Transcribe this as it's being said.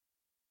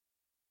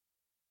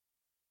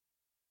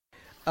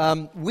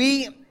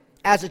We,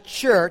 as a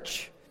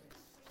church,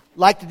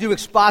 like to do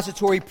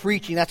expository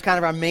preaching. That's kind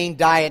of our main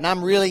diet, and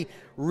I'm really,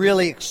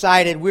 really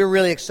excited. We're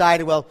really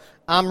excited. Well,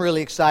 I'm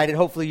really excited.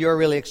 Hopefully you're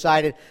really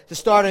excited to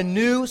start a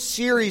new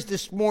series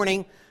this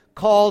morning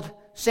called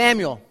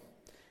Samuel,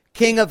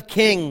 King of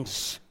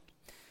Kings.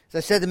 As I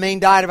said, the main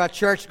diet of our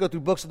church is to go through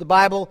books of the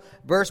Bible,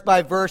 verse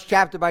by verse,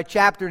 chapter by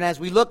chapter, and as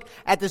we look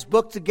at this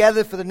book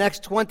together for the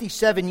next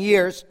 27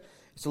 years,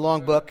 it's a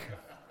long book.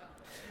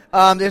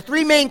 There are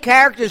three main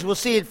characters we'll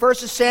see.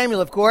 First is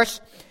Samuel, of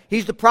course.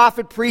 He's the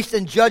prophet, priest,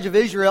 and judge of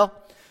Israel.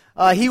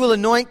 He will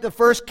anoint the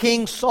first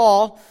king,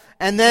 Saul,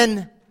 and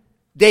then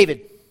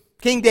David.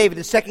 King David,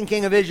 the second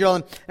king of Israel,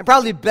 and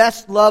probably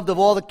best loved of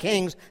all the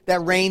kings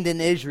that reigned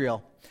in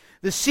Israel.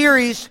 The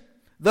series,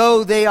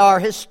 though they are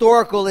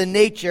historical in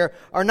nature,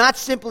 are not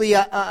simply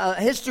a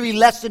history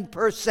lesson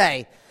per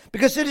se,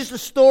 because it is the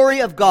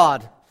story of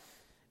God.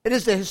 It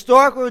is the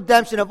historical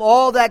redemption of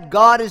all that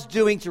God is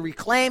doing to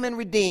reclaim and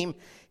redeem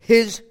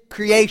His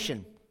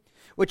creation.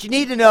 What you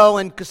need to know,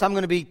 and because I'm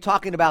going to be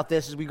talking about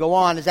this as we go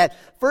on, is that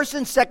 1st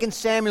and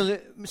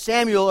 2nd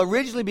Samuel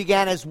originally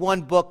began as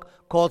one book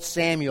called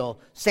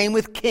Samuel. Same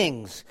with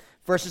Kings.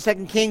 1st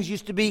and 2nd Kings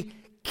used to be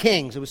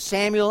Kings. It was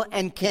Samuel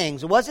and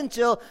Kings. It wasn't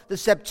until the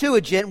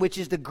Septuagint, which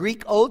is the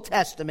Greek Old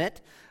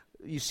Testament.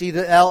 You see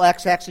the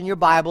LXX in your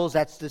Bibles.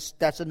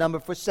 That's a number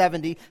for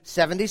 70.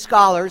 70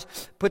 scholars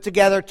put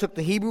together, took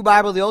the Hebrew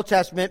Bible, the Old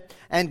Testament,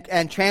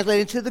 and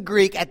translated into the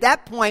Greek. At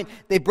that point,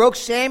 they broke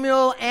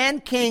Samuel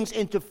and Kings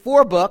into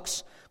 4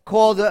 books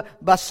called the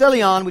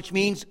Basilion, which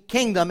means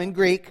kingdom in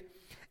Greek.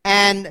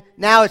 And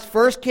now it's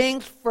 1st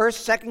Kings,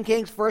 1st, 2nd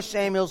Kings, 1st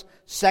Samuel's,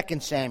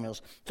 2nd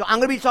Samuel's. So I'm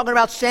going to be talking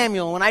about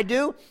Samuel. And when I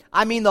do,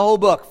 I mean the whole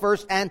book,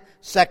 1st and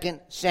 2nd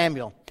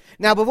Samuel.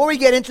 Now, before we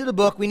get into the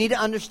book, we need to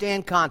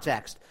understand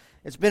context.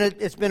 It's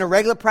been a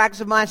regular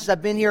practice of mine since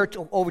I've been here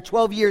over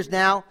 12 years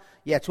now.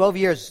 Yeah, 12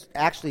 years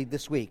actually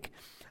this week.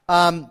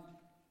 It's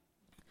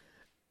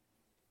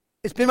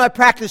been my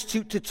practice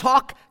to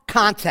talk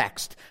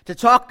context, to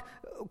talk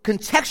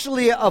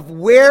contextually of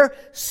where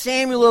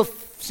Samuel,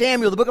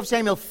 the book of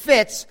Samuel,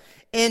 fits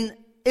in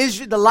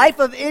Israel, the life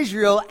of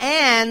Israel,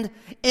 and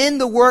in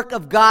the work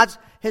of God's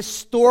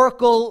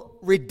historical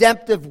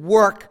redemptive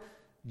work,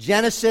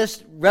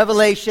 Genesis,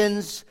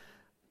 Revelations,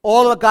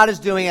 all of what God is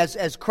doing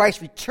as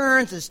Christ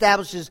returns,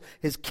 establishes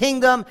His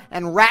kingdom,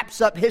 and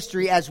wraps up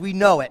history as we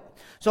know it.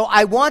 So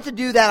I want to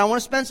do that. I want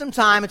to spend some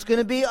time. It's going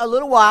to be a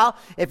little while.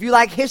 If you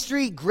like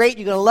history, great.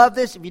 You're going to love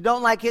this. If you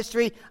don't like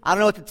history, I don't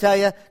know what to tell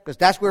you, because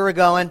that's where we're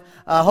going.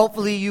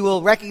 Hopefully you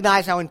will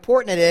recognize how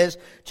important it is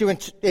to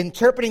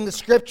interpreting the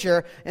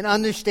Scripture and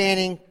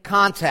understanding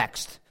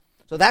context.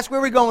 So that's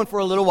where we're going for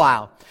a little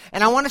while.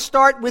 And I want to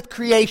start with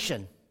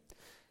creation.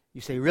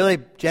 You say, really,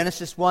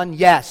 Genesis 1?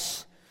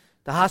 Yes.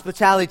 The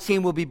hospitality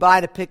team will be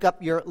by to pick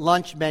up your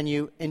lunch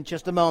menu in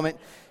just a moment.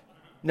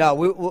 No,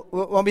 we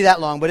won't be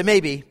that long, but it may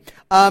be.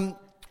 And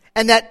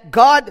that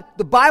God,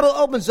 the Bible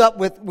opens up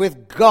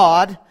with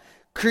God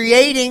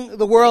creating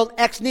the world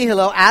ex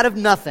nihilo, out of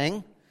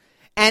nothing.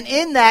 And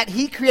in that,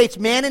 He creates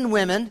man and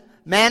woman,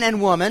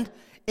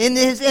 in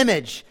His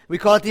image. We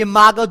call it the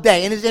Imago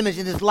Dei, in His image,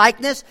 in His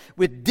likeness,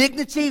 with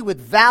dignity,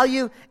 with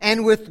value,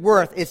 and with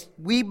worth.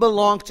 We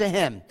belong to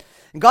Him.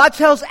 And God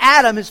tells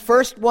Adam, his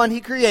first one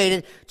He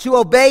created, to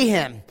obey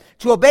Him.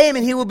 To obey Him,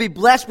 and he will be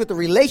blessed with a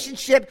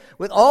relationship,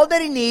 with all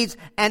that he needs,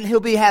 and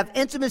he'll have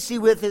intimacy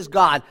with his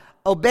God.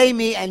 Obey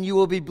me, and you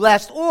will be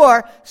blessed.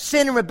 Or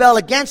sin and rebel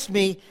against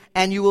me,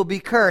 and you will be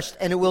cursed,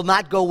 and it will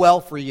not go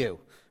well for you.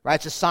 Right?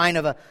 It's a sign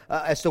of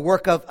it's the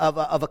work of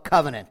a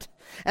covenant.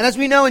 And as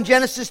we know in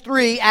Genesis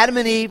 3, Adam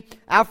and Eve,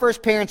 our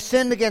first parents,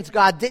 sinned against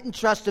God, didn't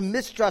trust Him,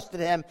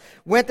 mistrusted Him,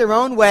 went their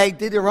own way,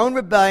 did their own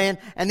rebellion,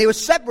 and they were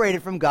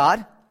separated from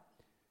God.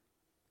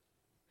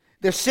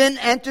 Their sin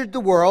entered the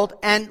world,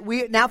 and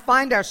we now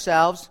find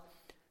ourselves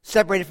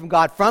separated from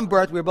God from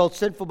birth. We're both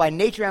sinful by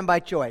nature and by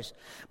choice.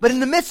 But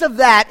in the midst of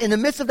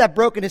that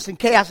brokenness and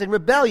chaos and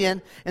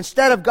rebellion,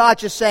 instead of God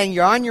just saying,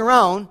 you're on your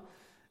own,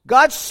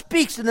 God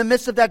speaks in the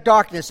midst of that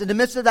darkness, in the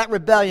midst of that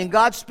rebellion.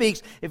 God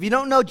speaks. If you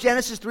don't know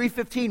Genesis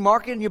 3:15,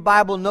 mark it in your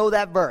Bible, know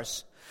that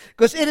verse.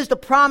 Because it is the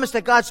promise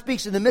that God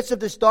speaks in the midst of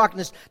this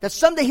darkness, that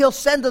someday He'll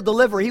send a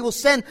deliverer. He will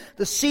send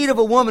the seed of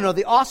a woman, or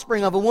the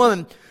offspring of a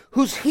woman,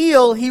 whose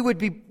heel he would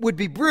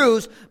be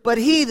bruised, but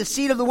he, the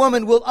seed of the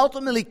woman, will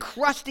ultimately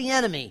crush the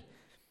enemy,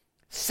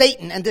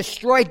 Satan, and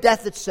destroy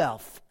death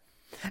itself.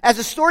 As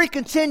the story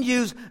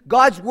continues,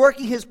 God's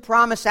working His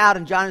promise out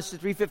in Genesis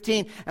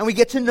 3:15, and we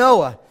get to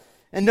Noah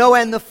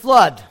and the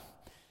flood.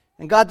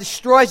 And God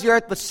destroys the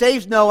earth, but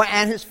saves Noah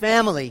and his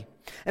family,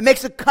 and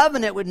makes a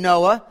covenant with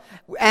Noah,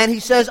 and He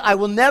says, I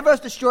will never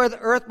destroy the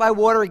earth by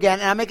water again,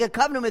 and I make a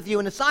covenant with you,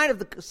 and the sign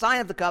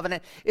of the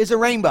covenant is a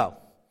rainbow.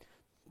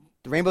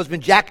 The rainbow's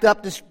been jacked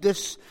up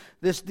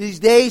these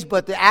days,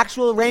 but the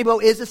actual rainbow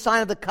is a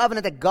sign of the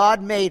covenant that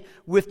God made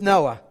with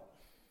Noah.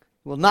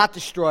 He will not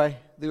destroy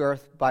the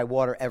earth by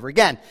water ever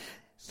again.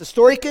 As the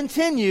story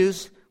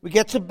continues, we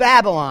get to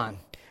Babylon,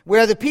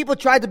 where the people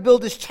tried to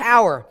build this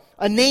tower,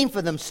 a name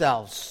for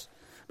themselves.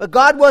 But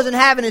God wasn't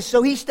having it,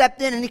 so he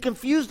stepped in and he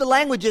confused the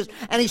languages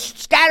and he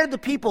scattered the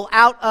people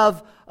out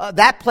of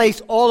that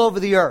place all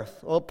over the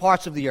earth, all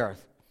parts of the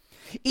earth.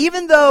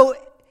 Even though,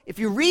 if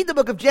you read the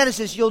book of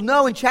Genesis, you'll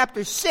know in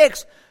chapter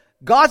 6,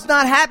 God's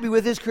not happy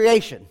with his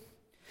creation.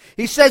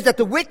 He says that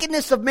the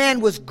wickedness of man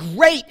was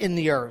great in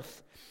the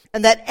earth,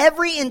 and that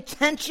every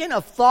intention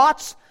of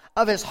thoughts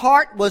of his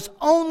heart was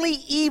only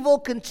evil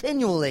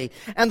continually.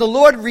 And the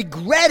Lord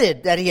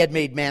regretted that he had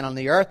made man on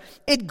the earth.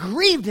 It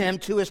grieved him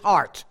to his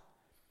heart.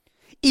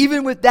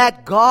 Even with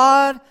that,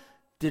 God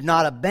did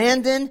not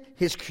abandon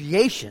his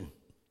creation.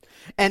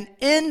 And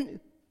in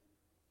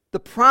the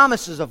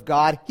promises of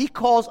God, he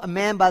calls a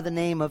man by the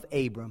name of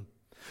Abram,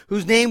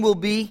 whose name will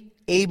be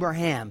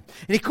Abraham.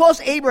 And he calls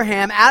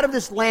Abraham out of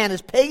this land,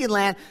 this pagan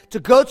land, to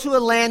go to a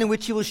land in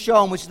which he was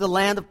shown, which is the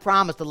land of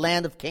promise, the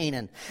land of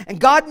Canaan. And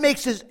God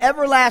makes his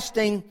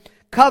everlasting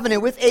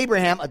covenant with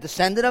Abraham, a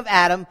descendant of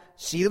Adam,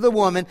 seed of the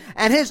woman,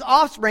 and his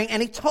offspring.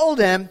 And he told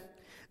him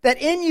that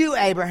in you,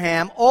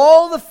 Abraham,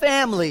 all the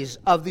families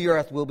of the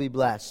earth will be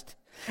blessed.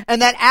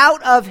 And that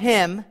out of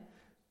him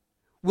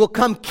will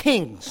come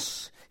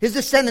kings. His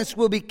descendants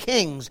will be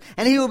kings,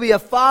 and he will be a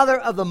father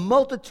of the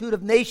multitude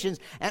of nations,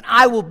 and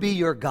I will be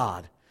your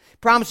God. He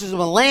promises him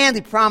a land,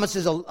 he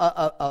promises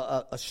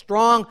a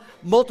strong,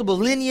 multiple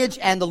lineage,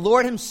 and the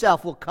Lord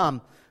himself will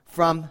come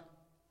from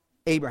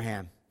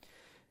Abraham.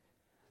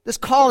 This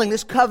calling,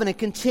 this covenant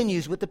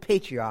continues with the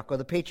patriarch, or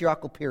the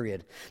patriarchal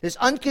period. This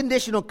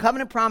unconditional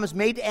covenant promise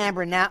made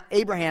to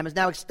Abraham is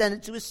now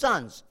extended to his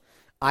sons,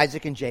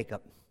 Isaac and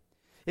Jacob.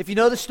 If you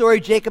know the story,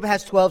 Jacob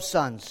has 12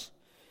 sons.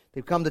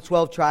 They've come the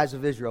 12 tribes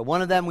of Israel.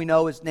 One of them, we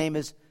know his name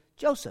is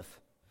Joseph.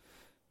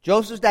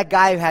 Joseph's that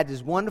guy who had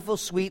these wonderful,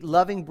 sweet,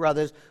 loving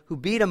brothers who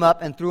beat him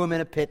up and threw him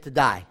in a pit to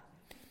die.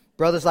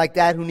 Brothers like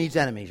that, who needs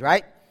enemies,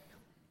 right?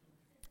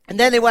 And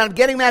then they wound up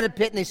getting him out of the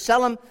pit and they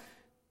sell him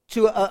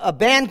to a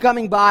band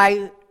coming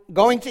by,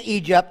 going to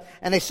Egypt,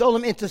 and they sold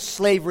him into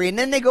slavery. And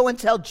then they go and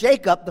tell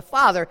Jacob, the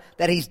father,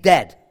 that he's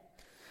dead.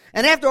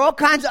 And after all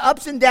kinds of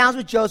ups and downs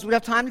with Joseph, we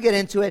don't have time to get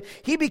into it,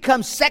 he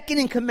becomes second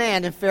in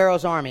command in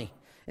Pharaoh's army,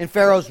 in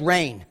Pharaoh's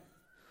reign.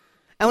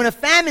 And when a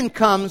famine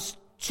comes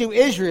to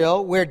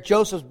Israel, where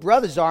Joseph's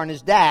brothers are and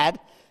his dad,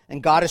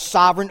 and God is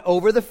sovereign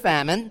over the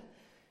famine,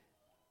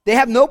 they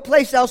have no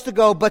place else to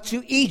go but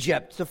to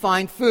Egypt to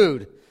find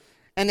food.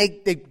 And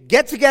they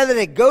get together,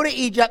 they go to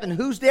Egypt, and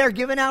who's there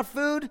giving out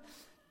food?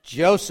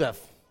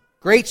 Joseph.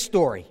 Great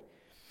story.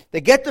 They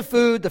get the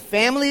food, the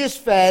family is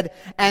fed,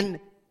 and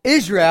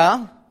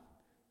Israel,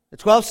 the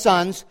 12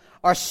 sons,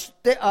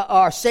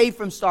 are saved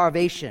from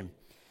starvation.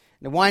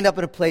 They wind up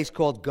in a place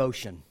called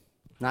Goshen.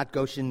 Not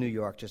Goshen, New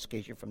York, just in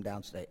case you're from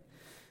downstate.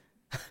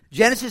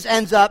 Genesis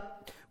ends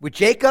up with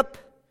Jacob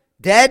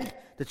dead.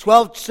 The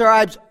 12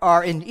 tribes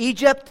are in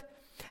Egypt.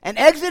 And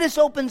Exodus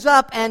opens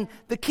up, and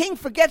the king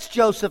forgets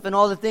Joseph and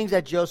all the things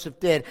that Joseph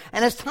did.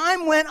 And as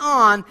time went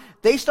on,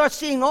 they start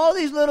seeing all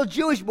these little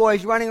Jewish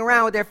boys running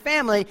around with their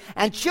family,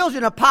 and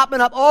children are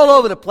popping up all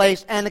over the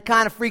place, and it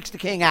kind of freaks the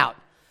king out.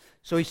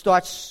 So he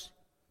starts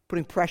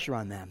putting pressure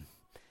on them.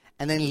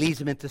 And then he leads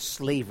them into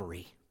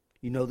slavery.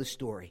 You know the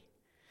story.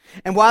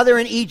 And while they're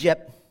in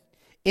Egypt,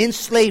 in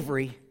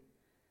slavery,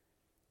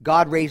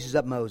 God raises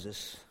up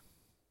Moses.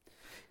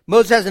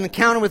 Moses has an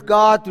encounter with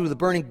God through the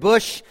burning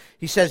bush.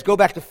 He says, go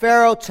back to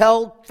Pharaoh,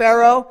 tell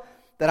Pharaoh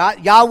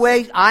that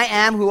Yahweh, I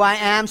am who I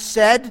am,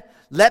 said,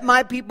 let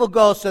my people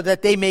go so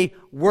that they may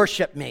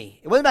worship me.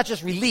 It wasn't about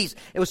just release.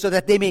 It was so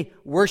that they may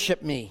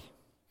worship me.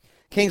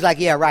 King's like,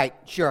 yeah, right,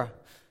 sure.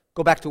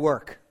 Go back to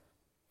work.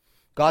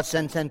 God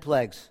sends 10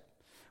 plagues.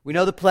 We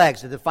know the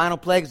plagues. The final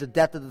plague is the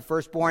death of the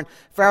firstborn.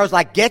 Pharaoh's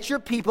like, get your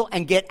people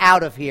and get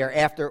out of here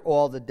after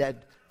all the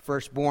dead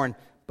firstborn.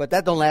 But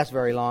that don't last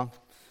very long.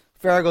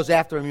 Pharaoh goes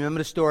after him. You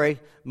remember the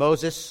story?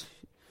 Moses,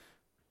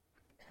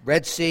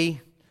 Red Sea.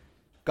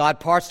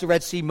 God parts the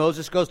Red Sea.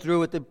 Moses goes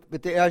through with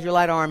the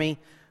Israelite army.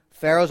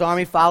 Pharaoh's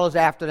army follows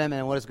after them.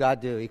 And what does God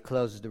do? He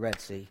closes the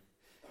Red Sea.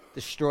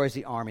 Destroys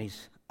the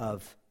armies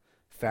of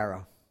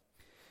Pharaoh.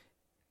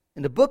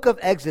 And the book of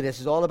Exodus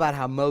is all about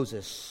how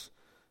Moses,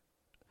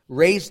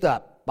 raised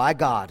up by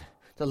God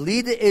to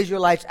lead the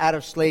Israelites out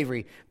of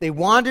slavery. They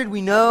wandered,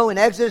 we know, in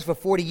Exodus for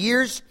 40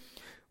 years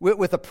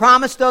with a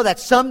promise, though, that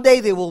someday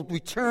they will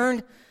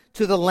return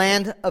to the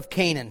land of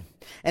Canaan.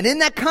 And in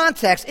that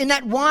context, in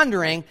that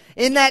wandering,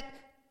 in that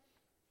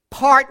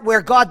part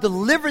where God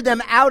delivered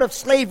them out of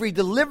slavery,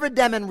 delivered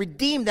them and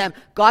redeemed them,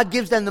 God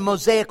gives them the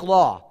Mosaic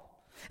Law.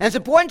 And it's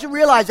important to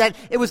realize that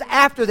it was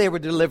after they were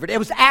delivered. It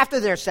was after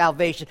their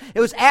salvation. It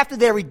was after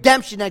their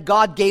redemption that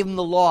God gave them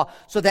the law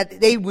so that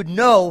they would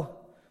know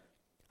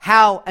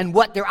how and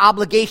what their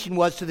obligation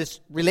was to this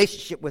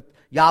relationship with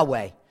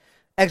Yahweh.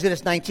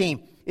 Exodus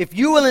 19. If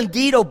you will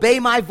indeed obey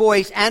my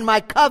voice and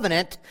my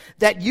covenant,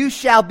 that you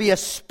shall be a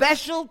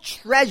special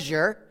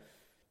treasure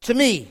to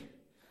me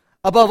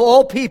above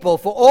all people,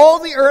 for all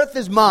the earth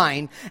is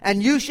mine,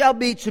 and you shall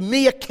be to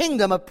me a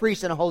kingdom of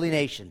priests and a holy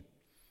nation.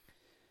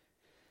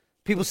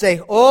 People say,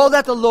 all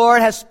that the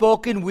Lord has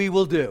spoken, we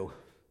will do.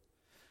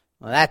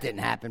 Well, that didn't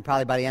happen.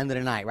 Probably by the end of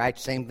the night, right?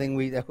 Same thing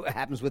that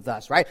happens with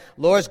us, right?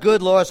 Law is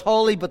good, law is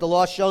holy, but the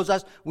law shows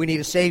us we need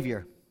a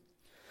Savior.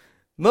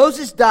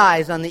 Moses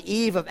dies on the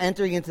eve of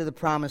entering into the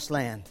promised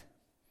land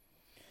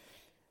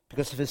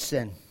because of his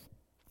sin.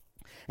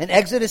 And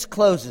Exodus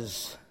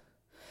closes.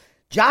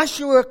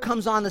 Joshua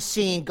comes on the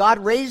scene. God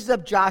raises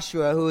up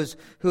Joshua, who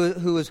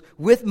is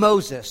with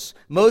Moses.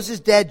 Moses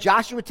dead.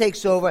 Joshua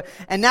takes over.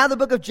 And now the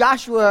book of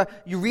Joshua,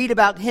 you read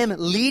about him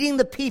leading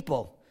the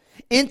people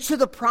into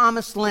the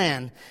promised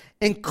land,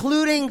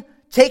 including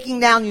taking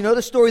down, you know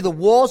the story, the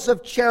walls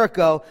of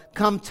Jericho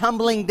come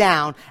tumbling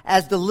down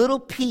as the little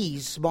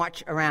peas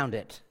march around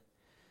it.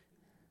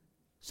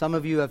 Some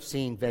of you have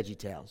seen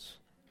VeggieTales.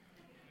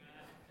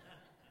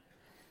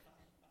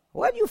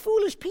 What, you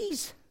foolish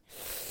peas?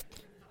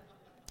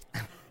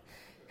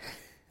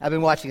 I've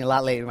been watching a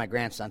lot lately with my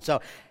grandson. So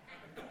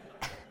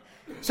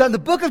in the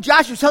book of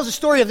Joshua tells the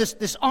story of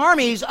this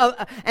armies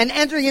and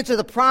entering into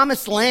the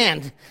promised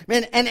land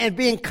and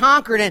being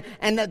conquered.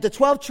 And the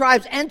 12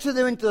 tribes enter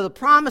them into the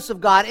promise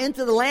of God,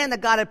 into the land that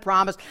God had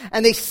promised.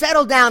 And they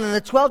settle down, and the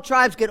 12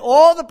 tribes get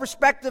all the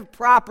prospective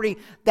property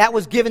that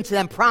was given to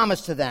them,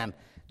 promised to them.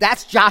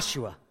 That's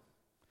Joshua.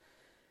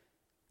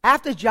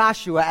 After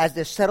Joshua, as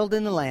they're settled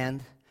in the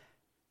land,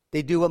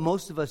 they do what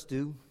most of us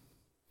do.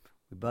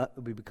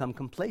 We become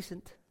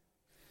complacent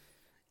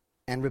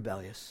and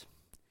rebellious.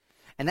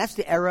 And that's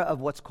the era of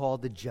what's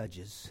called the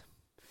Judges.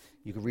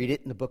 You can read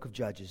it in the book of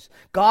Judges.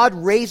 God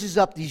raises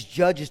up these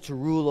judges to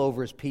rule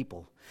over his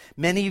people.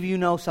 Many of you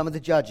know some of the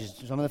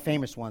judges, some of the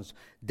famous ones.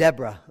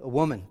 Deborah, a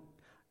woman.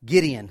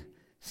 Gideon,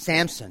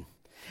 Samson.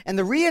 And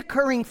the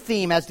reoccurring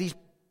theme as these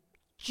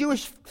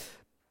Jewish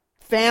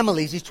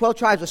families, these 12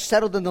 tribes are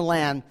settled in the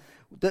land,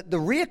 the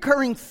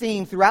reoccurring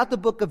theme throughout the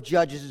book of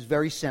Judges is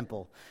very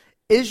simple.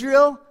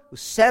 Israel was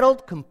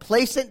settled,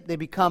 complacent, they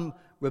become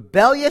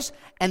rebellious,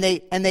 and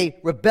they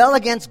rebel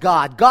against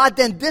God. God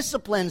then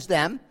disciplines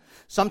them,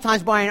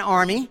 sometimes by an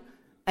army,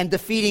 and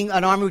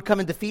an army would come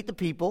and defeat the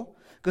people,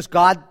 because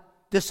God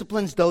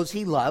disciplines those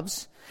he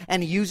loves,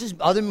 and he uses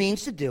other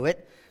means to do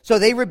it. So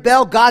they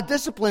rebel, God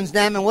disciplines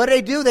them, and what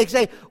do? They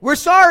say, we're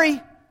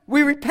sorry,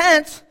 we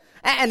repent,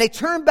 and they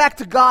turn back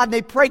to God, and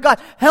they pray,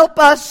 God, help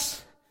us.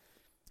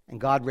 And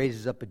God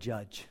raises up a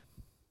judge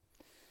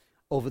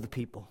over the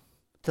people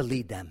to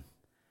lead them.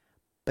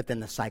 But then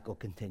the cycle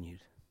continued.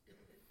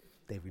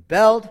 They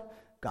rebelled,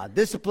 God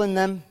disciplined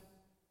them.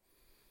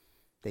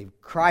 They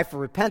cry for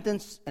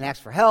repentance and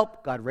ask for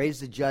help. God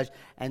raised the judge,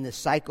 and the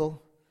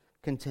cycle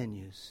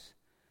continues.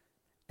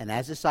 And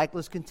as the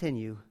cycles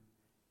continue,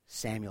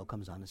 Samuel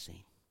comes on the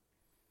scene.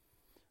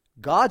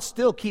 God's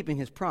still keeping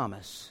his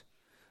promise,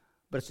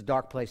 but it's a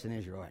dark place in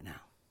Israel right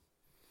now.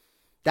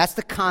 That's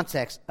the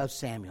context of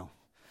Samuel.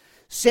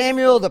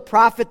 Samuel, the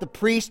prophet, the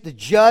priest, the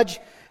judge,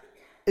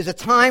 is a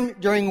time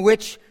during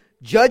which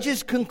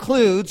Judges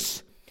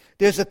concludes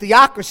there's a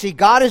theocracy.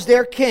 God is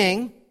their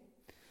king,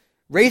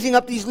 raising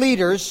up these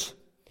leaders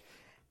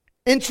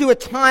into a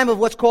time of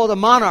what's called a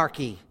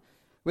monarchy,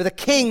 where the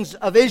kings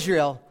of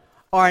Israel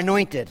are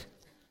anointed.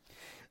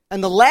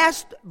 And the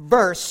last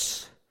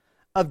verse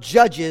of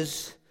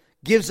Judges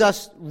gives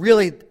us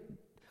really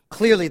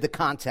clearly the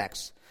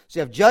context. So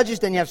you have Judges,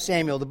 then you have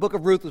Samuel. The book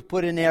of Ruth was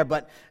put in there,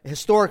 but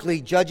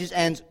historically, Judges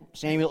ends,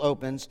 Samuel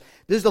opens.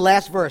 This is the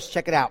last verse.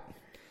 Check it out.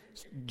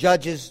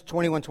 Judges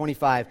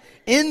 21:25.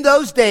 In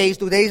those days,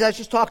 the days I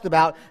just talked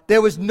about,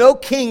 there was no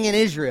king in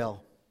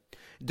Israel.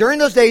 During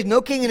those days,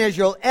 no king in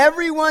Israel.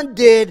 Everyone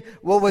did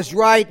what was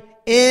right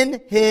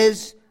in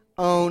his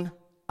own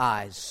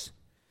eyes.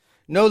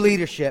 No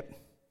leadership.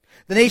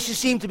 The nation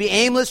seemed to be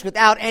aimless,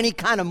 without any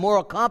kind of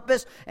moral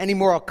compass, any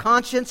moral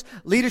conscience.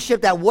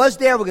 Leadership that was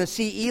there, we're going to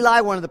see Eli,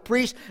 one of the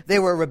priests, they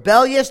were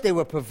rebellious, they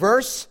were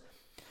perverse.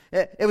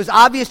 It was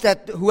obvious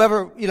that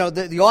whoever,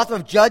 the author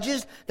of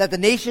Judges, that the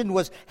nation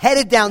was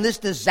headed down this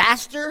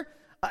disaster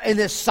in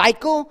this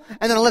cycle,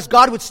 and then unless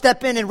God would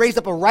step in and raise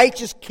up a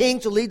righteous king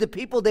to lead the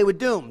people, they were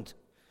doomed.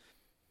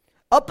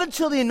 Up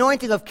until the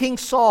anointing of King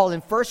Saul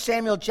in 1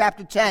 Samuel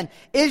chapter 10,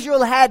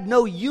 Israel had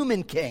no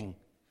human king.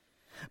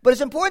 But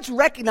it's important to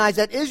recognize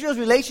that Israel's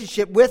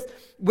relationship with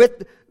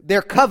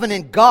their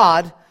covenant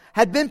God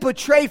had been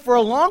portrayed for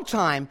a long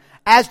time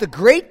as the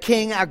great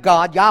king, our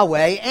God,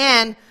 Yahweh,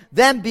 and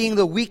them being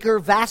the weaker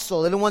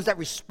vassal. They're the ones that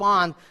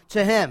respond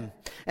to him.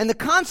 And the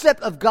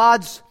concept of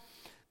God's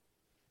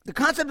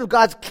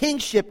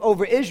kingship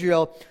over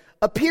Israel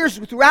appears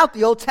throughout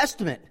the Old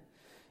Testament.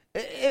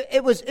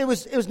 It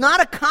was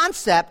not a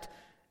concept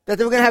that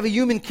they were going to have a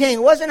human king.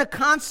 It wasn't a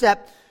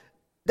concept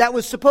that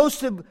was supposed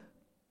to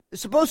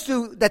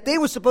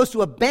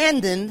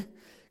abandon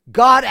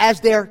God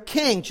as their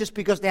king just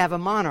because they have a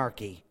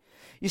monarchy.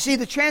 You see,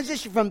 the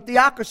transition from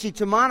theocracy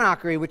to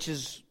monarchy, which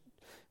is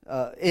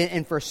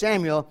in 1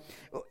 Samuel,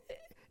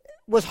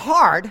 was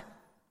hard,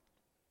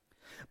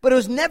 but it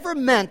was never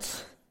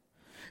meant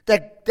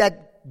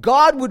that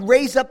God would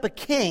raise up a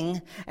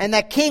king and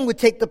that king would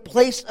take the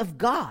place of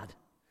God.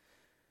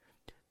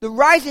 The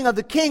rising of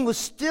the king was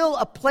still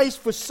a place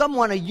for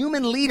someone, a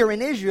human leader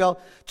in Israel,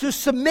 to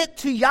submit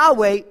to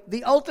Yahweh,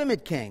 the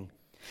ultimate king.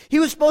 He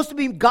was supposed to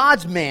be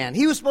God's man.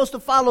 He was supposed to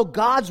follow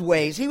God's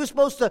ways. He was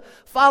supposed to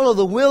follow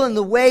the will and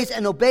the ways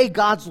and obey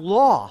God's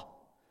law.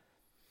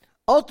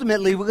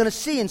 Ultimately, we're going to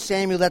see in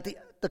Samuel that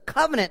the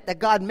covenant that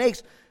God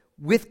makes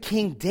with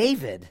King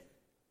David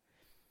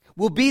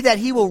will be that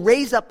he will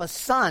raise up a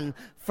son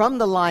from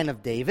the line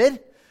of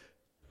David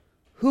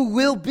who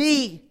will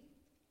be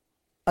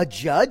a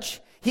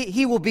judge.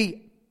 He will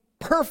be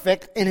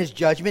perfect in his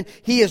judgment.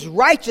 He is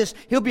righteous.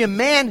 He'll be a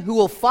man who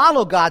will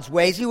follow God's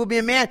ways. He will be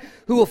a man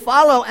who will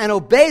follow and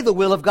obey the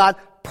will of God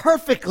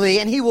perfectly,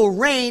 and he will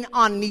reign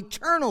on an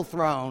eternal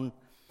throne,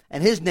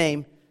 and his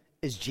name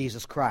is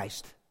Jesus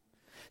Christ.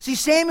 See,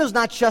 Samuel's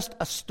not just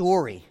a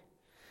story.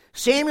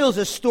 Samuel's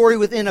a story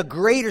within a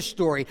greater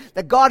story,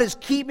 that God is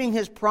keeping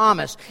his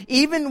promise.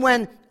 Even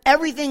when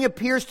everything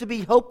appears to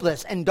be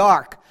hopeless and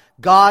dark,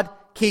 God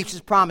keeps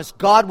his promise.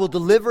 God will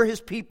deliver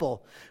his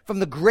people from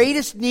the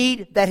greatest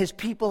need that his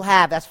people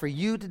have. That's for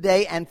you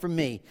today and for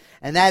me.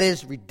 And that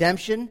is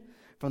redemption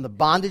from the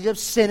bondage of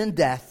sin and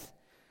death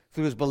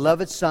through his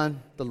beloved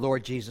Son, the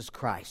Lord Jesus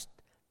Christ.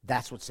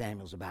 That's what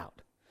Samuel's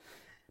about.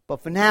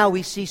 But for now,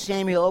 we see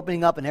Samuel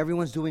opening up and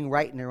everyone's doing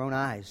right in their own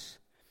eyes.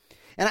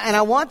 And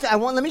I want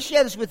let me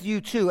share this with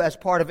you too as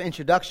part of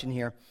introduction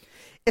here.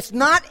 It's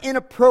not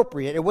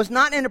inappropriate. It was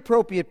not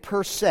inappropriate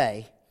per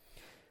se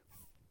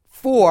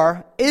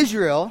for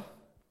Israel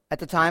at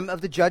the time of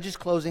the judges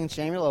closing and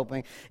Samuel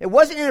opening. It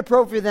wasn't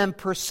inappropriate for them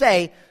per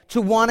se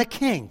to want a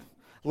king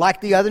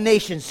like the other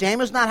nations.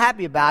 Samuel's not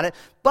happy about it.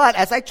 But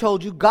as I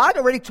told you, God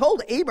already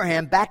told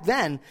Abraham back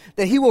then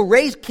that he will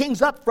raise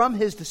kings up from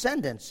his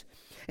descendants.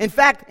 In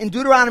fact, in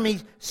Deuteronomy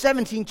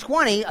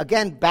 17:20,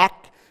 again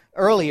back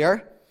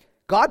earlier,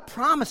 God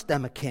promised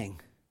them a king.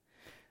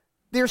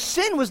 Their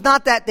sin was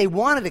not that they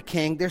wanted a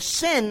king. Their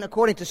sin,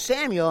 according to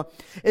Samuel,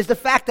 is the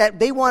fact that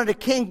they wanted a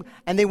king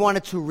and they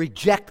wanted to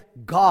reject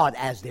God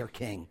as their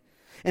king.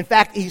 In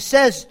fact, he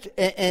says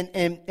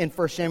in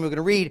 1 Samuel, we're going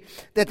to read,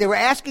 that they were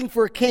asking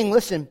for a king,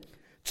 listen,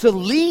 to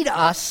lead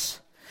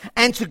us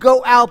and to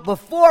go out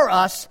before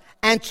us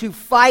and to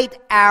fight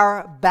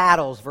our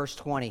battles. Verse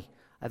 20.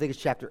 I think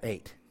it's chapter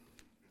 8.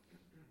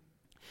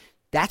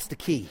 That's the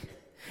key.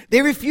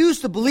 They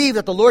refused to believe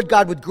that the Lord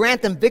God would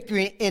grant them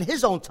victory in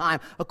his own time,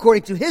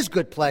 according to his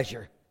good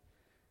pleasure.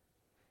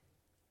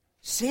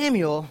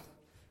 Samuel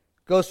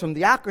goes from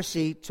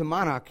theocracy to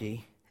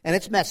monarchy, and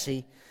it's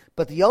messy,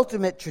 but the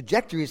ultimate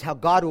trajectory is how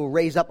God will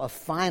raise up a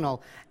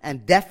final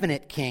and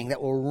definite king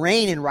that will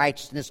reign in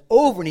righteousness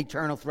over an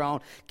eternal throne,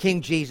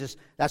 King Jesus.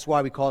 That's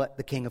why we call it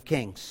the King of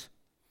Kings.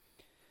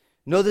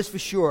 Know this for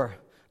sure.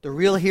 The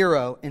real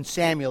hero in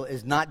Samuel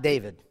is not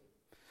David.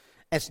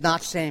 It's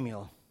not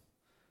Samuel.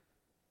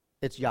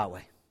 It's Yahweh.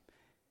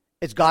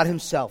 It's God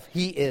himself.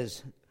 He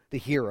is the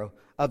hero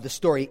of the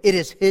story. It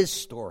is his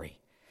story.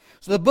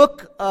 So the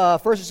book,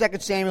 1st and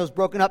 2nd Samuel, is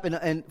broken up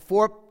in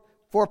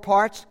four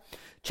parts.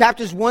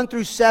 Chapters 1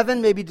 through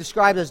 7 may be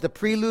described as the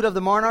prelude of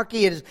the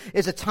monarchy. It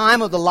is a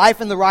time of the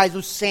life and the rise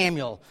of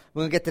Samuel.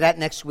 We're going to get to that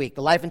next week.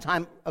 The life and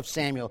time of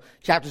Samuel,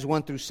 chapters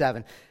 1 through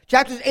 7.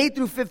 Chapters 8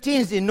 through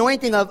 15 is the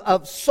anointing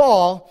of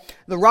Saul,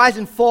 the rise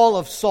and fall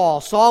of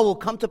Saul. Saul will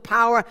come to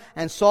power,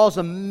 and Saul's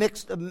a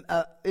mixed,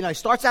 he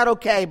starts out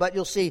okay, but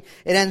you'll see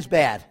it ends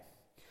bad.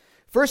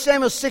 1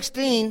 Samuel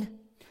 16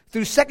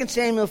 through 2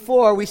 Samuel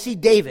 4, we see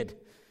David,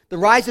 the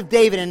rise of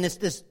David, and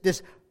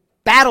this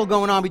battle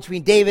going on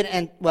between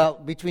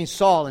between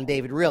Saul and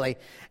David, really.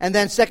 And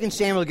then 2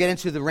 Samuel will get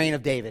into the reign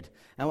of David.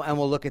 And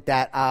we'll look at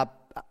that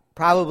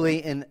probably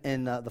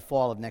in the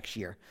fall of next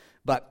year.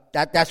 But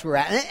that's where we're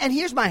at. And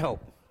here's my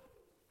hope.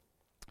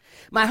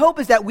 My hope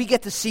is that we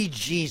get to see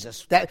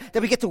Jesus, that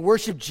we get to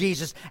worship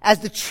Jesus as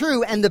the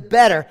true and the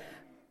better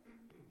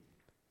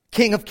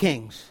King of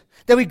Kings.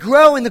 That we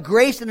grow in the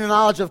grace and the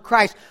knowledge of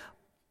Christ.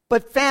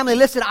 But family,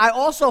 listen, I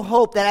also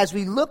hope that as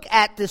we look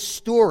at this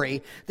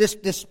story,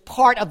 this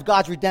part of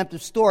God's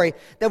redemptive story,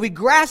 that we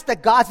grasp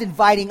that God's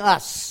inviting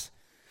us.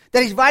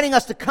 That he's inviting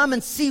us to come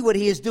and see what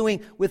he is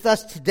doing with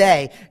us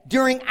today,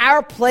 during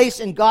our place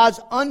in God's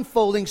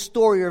unfolding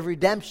story of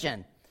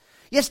redemption.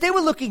 Yes, they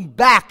were looking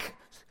back.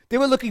 They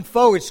were looking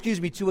forward,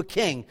 to a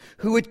king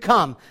who would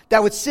come,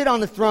 that would sit on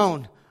the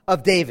throne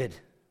of David.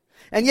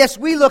 And yes,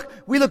 we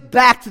look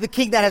back to the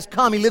king that has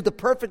come. He lived a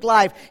perfect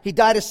life. He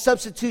died a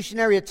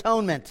substitutionary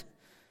atonement.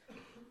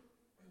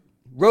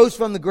 Rose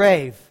from the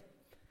grave.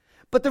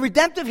 But the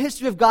redemptive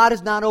history of God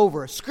is not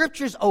over.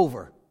 Scripture's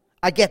over.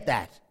 I get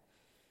that.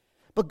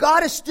 But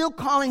God is still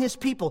calling his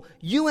people,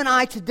 you and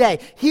I today,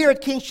 here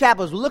at King's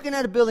Chapel, as we're looking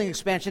at a building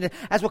expansion,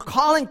 as we're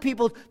calling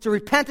people to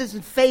repentance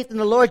and faith in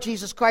the Lord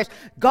Jesus Christ,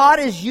 God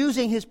is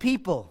using his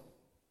people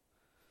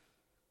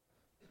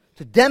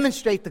to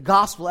demonstrate the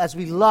gospel as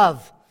we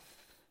love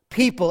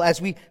people,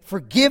 as we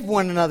forgive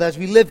one another, as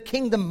we live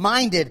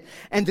kingdom-minded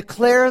and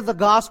declare the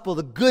gospel,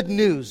 the good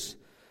news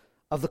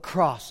of the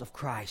cross of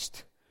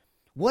Christ.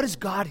 What is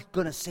God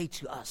going to say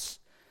to us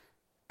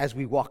as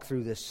we walk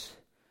through this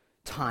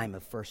time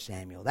of 1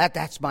 Samuel?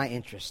 That's my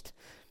interest.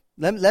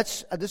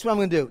 This is what I'm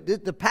going to do.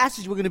 The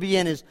passage we're going to be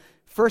in is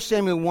 1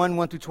 Samuel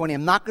 1 through 20.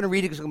 I'm not going to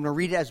read it because I'm going to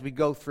read it as we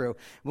go through.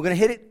 We're going to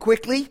hit it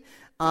quickly,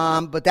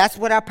 but that's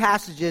what our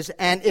passage is.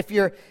 And if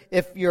you're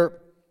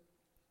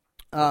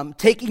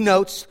taking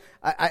notes,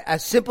 a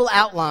simple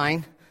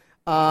outline,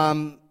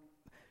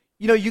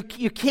 you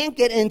can't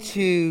get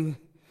into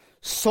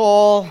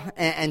Saul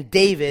and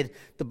David,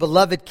 the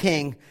beloved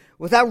king,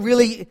 without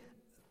really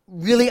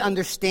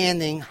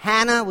understanding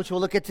Hannah, which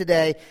we'll look at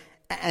today,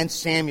 and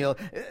Samuel.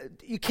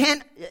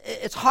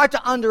 It's hard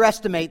to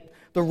underestimate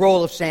the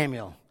role of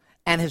Samuel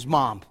and his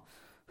mom,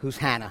 who's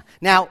Hannah.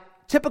 Now,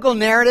 typical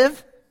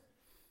narrative,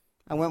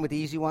 I went with the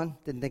easy one.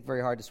 Didn't think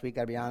very hard this week,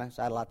 got to be honest.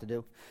 I had a lot to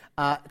do.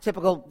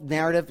 Typical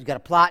narrative, you got a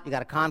plot, you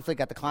got a conflict,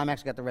 got the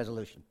climax, you got the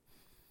resolution.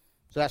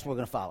 So that's what we're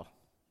going to follow.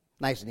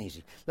 Nice and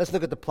easy. Let's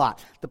look at the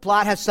plot. The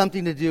plot has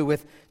something to do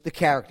with the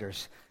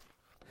characters.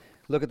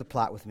 Look at the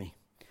plot with me.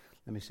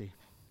 Let me see.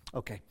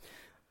 Okay.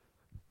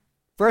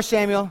 1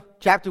 Samuel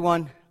chapter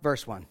 1,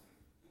 verse 1.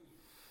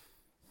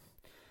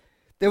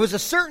 There was a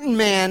certain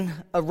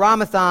man of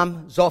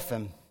Ramatham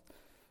Zophim,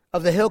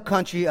 of the hill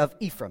country of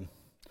Ephraim,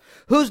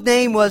 whose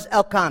name was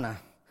Elkanah,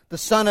 the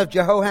son of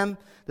Jehoram,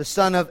 the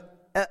son of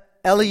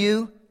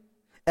Elihu,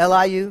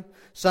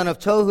 son of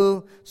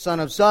Tohu,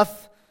 son of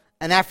Zoph,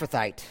 an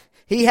Ephrathite.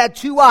 He had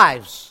 2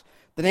 wives.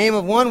 The name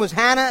of one was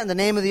Hannah, and the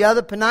name of the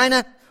other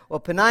Peninnah.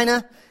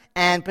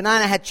 And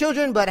Peninnah had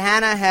children, but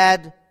Hannah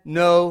had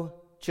no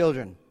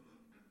children.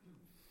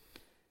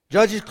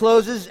 Judges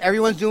closes,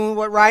 everyone's doing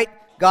what right.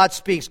 God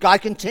speaks.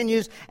 God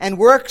continues and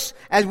works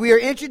as we are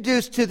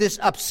introduced to this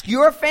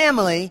obscure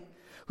family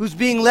who's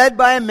being led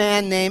by a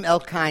man named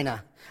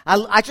Elkanah.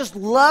 I just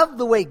love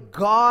the way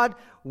God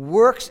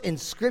works in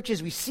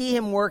scriptures. We see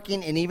him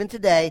working, and even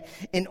today,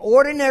 in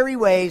ordinary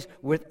ways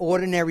with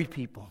ordinary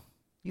people.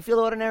 You feel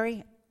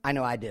ordinary? I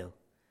know I do.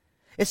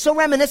 It's so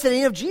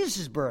reminiscent of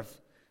Jesus'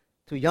 birth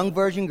to a young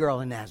virgin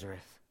girl in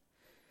Nazareth.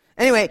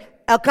 Anyway,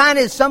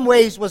 Elkanah in some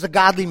ways was a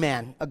godly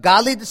man, a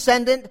godly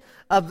descendant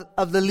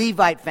of the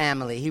Levite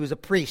family. He was a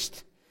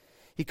priest.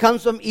 He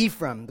comes from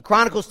Ephraim. The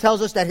Chronicles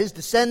tells us that his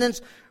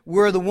descendants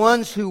were the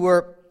ones who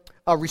were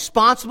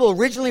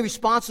originally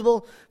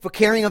responsible for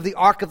carrying of the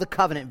Ark of the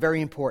Covenant.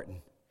 Very important.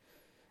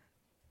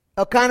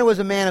 Elkanah was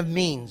a man of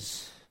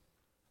means.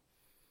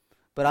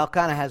 But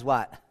Elkanah has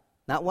what?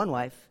 Not one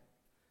wife,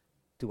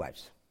 2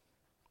 wives.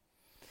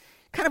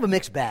 Kind of a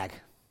mixed bag.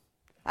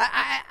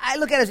 I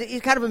look at it as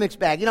it's kind of a mixed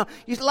bag. A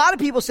lot of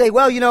people say,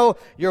 well,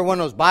 you're one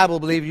of those Bible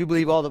believers. You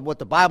believe what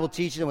the Bible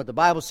teaches and what the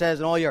Bible says,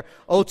 and all your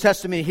Old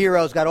Testament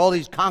heroes got all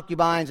these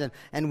concubines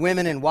and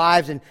women and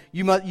wives, and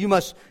you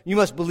must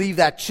believe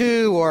that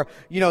too. Or,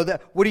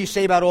 what do you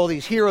say about all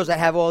these heroes that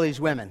have all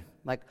these women?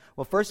 Like,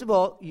 well, first of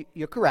all,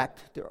 you're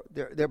correct.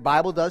 Their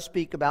Bible does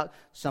speak about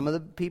some of the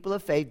people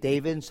of faith,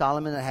 David and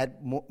Solomon, that had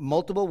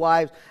multiple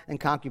wives and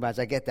concubines.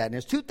 I get that. And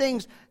there's 2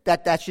 things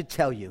that should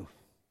tell you.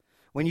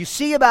 When you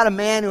see about a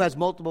man who has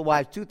multiple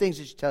wives, 2 things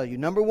it should tell you.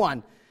 Number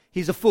 1,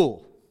 he's a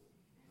fool.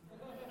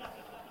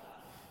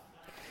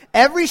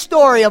 Every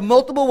story of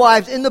multiple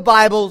wives in the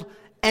Bible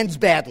ends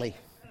badly.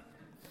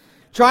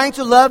 Trying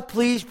to love,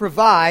 please,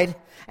 provide,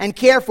 and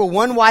care for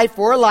one wife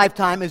for a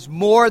lifetime is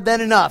more than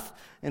enough.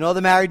 And all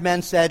the married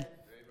men said,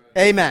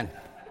 Amen.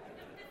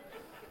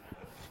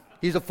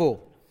 He's a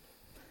fool.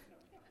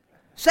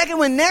 Second,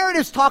 when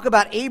narratives talk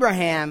about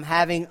Abraham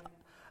having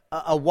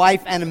a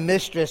wife and a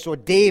mistress, or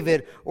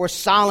David, or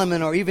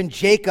Solomon, or even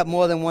Jacob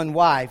more than one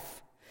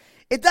wife,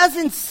 it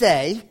doesn't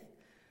say,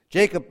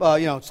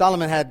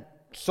 Solomon had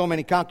so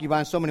many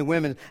concubines, so many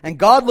women, and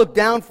God looked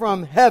down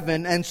from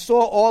heaven and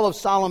saw all of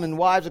Solomon's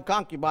wives and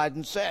concubines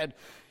and said,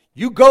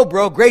 you go,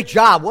 bro, great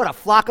job, what a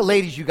flock of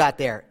ladies you got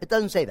there. It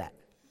doesn't say that.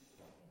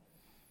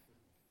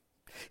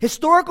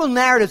 Historical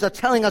narratives are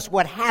telling us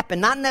what happened,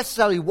 not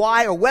necessarily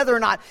why or whether or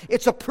not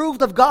it's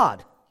approved of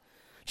God.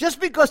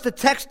 Just because the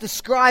text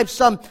describes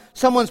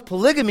someone's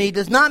polygamy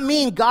does not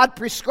mean God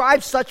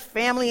prescribes such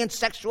family and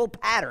sexual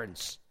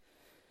patterns.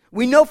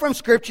 We know from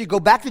Scripture, go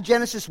back to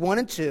Genesis 1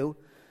 and 2,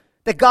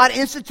 that God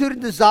instituted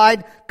and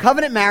designed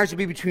covenant marriage to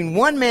be between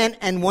one man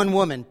and one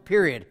woman,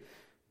 period.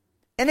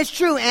 And it's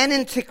true, in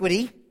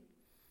antiquity,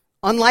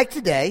 unlike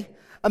today,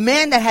 a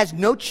man that has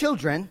no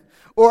children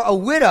or a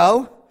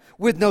widow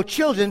with no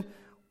children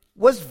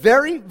was they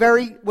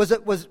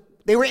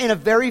were in a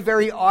very,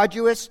 very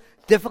arduous,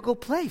 difficult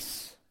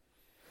place.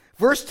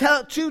 Verse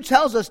 2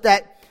 tells us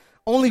that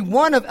only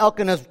one of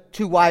Elkanah's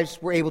 2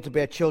 wives were able to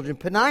bear children.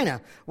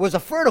 Peninnah was a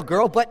fertile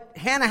girl, but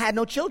Hannah had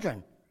no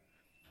children.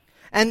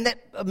 And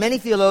that many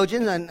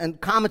theologians and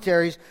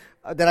commentaries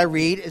that I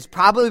read is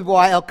probably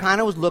why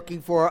Elkanah was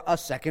looking for a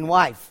second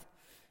wife.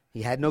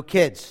 He had no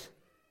kids.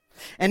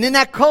 And in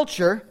that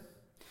culture,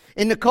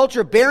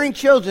 bearing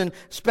children,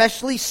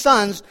 especially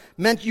sons,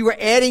 meant you were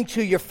adding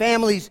to your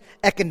family's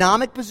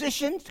economic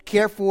position to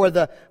care for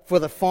the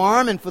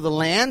farm and for the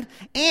land,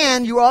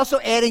 and you were also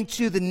adding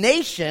to the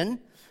nation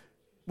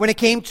when it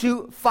came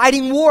to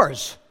fighting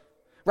wars,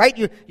 right?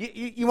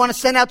 You want to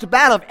send out to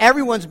battle. If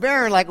everyone's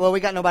barren, we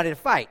got nobody to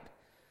fight.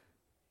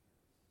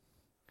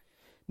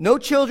 No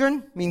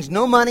children means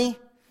no money.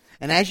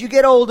 And as you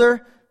get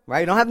older, right,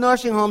 you don't have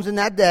nursing homes in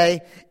that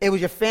day, it was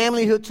your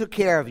family who took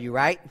care of you,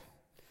 right?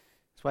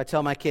 That's why I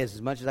tell my kids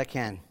as much as I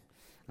can.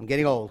 I'm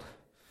getting old.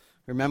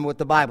 Remember what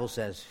the Bible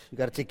says. You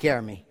got to take care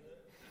of me.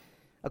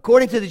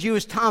 According to the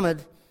Jewish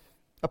Talmud,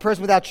 a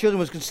person without children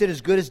was considered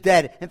as good as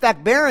dead. In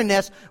fact,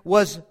 barrenness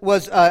was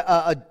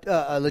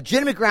a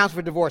legitimate grounds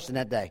for divorce in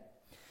that day.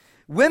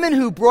 Women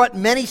who brought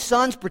many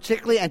sons,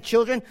 particularly, and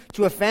children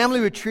to a family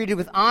were treated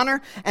with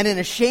honor. And in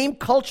a shame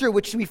culture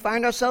which we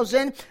find ourselves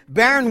in,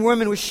 barren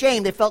women were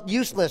shamed. They felt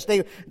useless.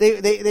 They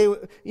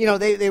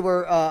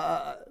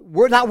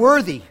were not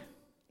worthy.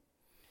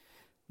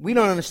 We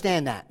don't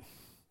understand that.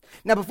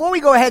 Now, before we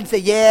go ahead and say,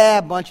 yeah,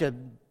 a bunch of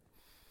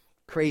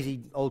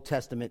crazy Old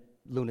Testament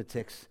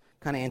lunatics,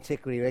 kind of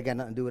antiquity, they got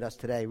nothing to do with us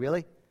today,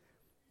 really?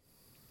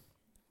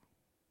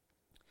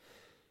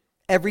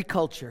 Every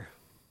culture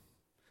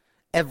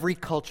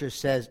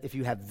says, if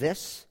you have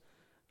this,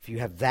 if you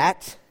have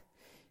that,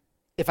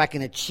 if I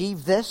can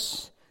achieve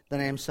this, then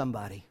I am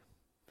somebody.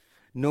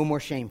 No more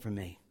shame for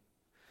me.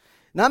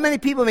 Not many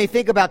people may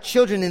think about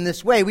children in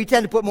this way. We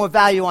tend to put more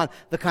value on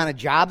the kind of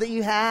job that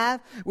you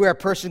have, where a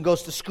person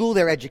goes to school,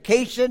 their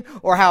education,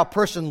 or how a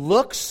person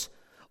looks,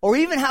 or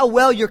even how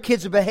well your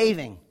kids are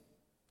behaving,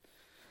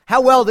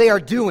 how well they are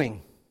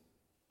doing.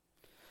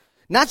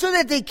 Not so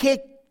that they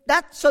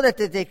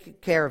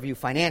take care of you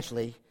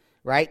financially,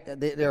 right?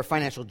 They're a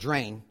financial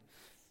drain,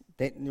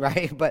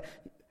 right? But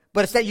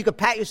it's that you can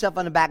pat yourself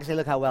on the back and say,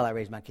 look how well I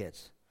raised my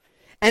kids.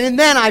 And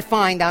then I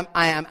find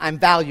I'm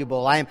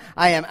valuable.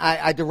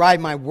 I derive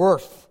my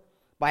worth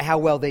by how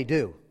well they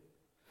do.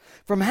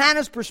 From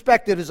Hannah's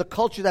perspective, is a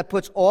culture that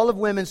puts all of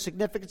women's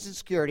significance and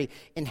security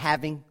in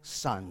having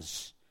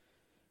sons.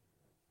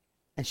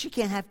 And she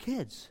can't have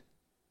kids.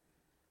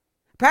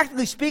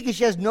 Practically speaking,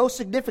 she has no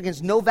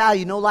significance, no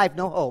value, no life,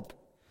 no hope.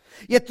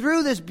 Yet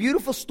through this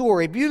beautiful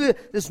story,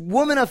 this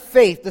woman of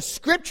faith, the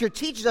Scripture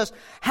teaches us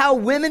how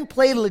women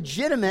played a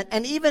legitimate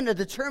and even a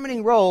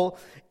determining role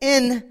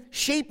in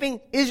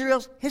shaping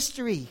Israel's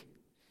history.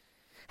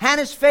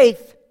 Hannah's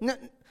faith,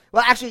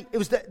 well, actually, it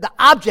was the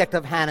object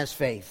of Hannah's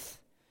faith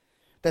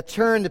that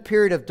turned the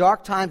period of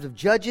dark times of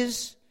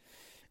judges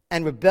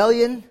and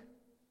rebellion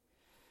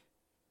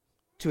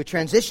to a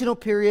transitional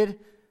period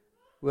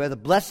where the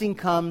blessing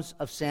comes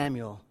of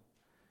Samuel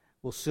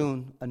will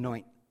soon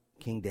anoint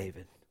King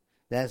David.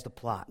 That is the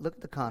plot. Look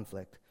at the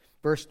conflict.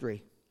 Verse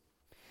 3.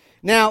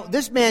 Now,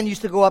 this man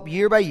used to go up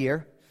year by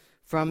year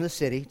from the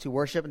city to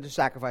worship and to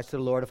sacrifice to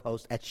the Lord of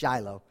hosts at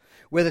Shiloh,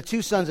 where the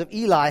two sons of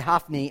Eli,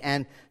 Hophni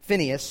and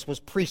Phinehas, was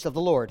priest of the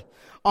Lord.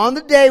 On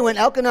the day when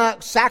Elkanah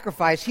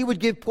sacrificed, he would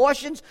give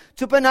portions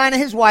to Peninnah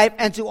his wife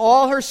and to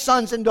all her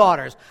sons and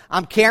daughters.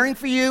 I'm caring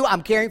for you.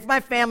 I'm caring for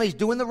my family. He's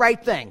doing the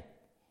right thing.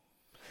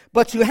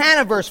 But to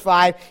Hannah, verse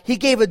 5, he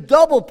gave a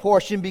double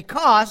portion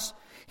because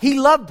he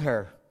loved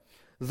her,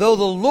 though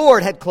the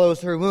Lord had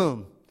closed her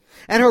womb.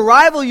 And her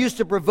rival used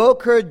to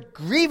provoke her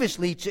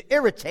grievously to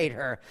irritate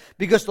her,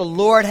 because the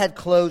Lord had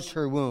closed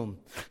her womb.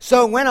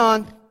 So it went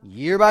on,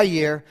 year by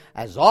year.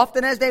 As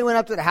often as they went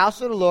up to the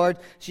house of the Lord,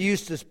 she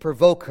used to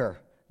provoke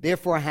her.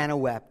 Therefore Hannah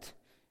wept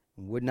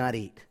and would not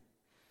eat.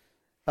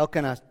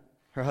 Elkanah,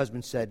 her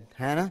husband, said,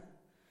 Hannah,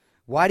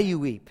 why do you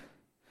weep?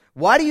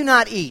 Why do you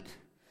not eat?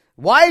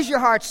 Why is your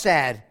heart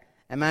sad?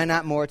 Am I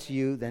not more to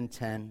you than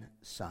 10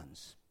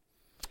 sons?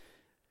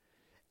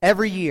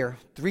 Every year,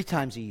 3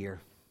 times a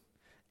year,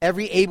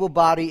 every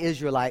able-bodied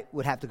Israelite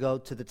would have to go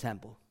to the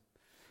temple.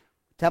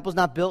 The temple's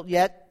not built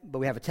yet, but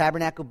we have a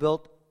tabernacle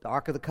built. The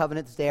Ark of the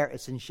Covenant is there.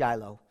 It's in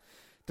Shiloh.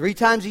 3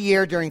 times a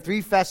year, during 3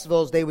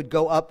 festivals, they would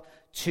go up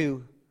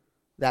to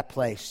that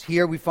place.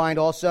 Here we find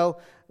also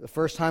the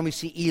first time we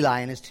see Eli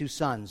and his 2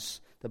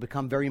 sons. They'll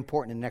become very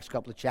important in the next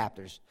couple of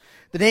chapters.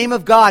 The name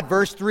of God,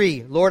 verse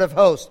 3, Lord of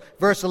hosts.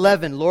 Verse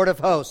 11, Lord of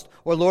hosts,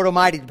 or Lord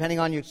Almighty, depending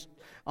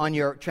on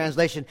your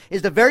translation,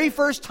 is the very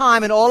first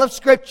time in all of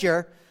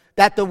Scripture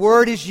that the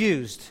word is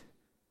used.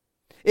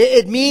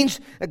 It means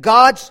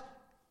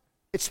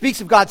it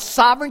speaks of God's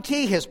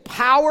sovereignty, His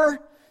power,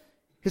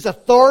 His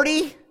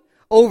authority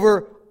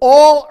over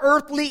all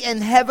earthly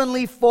and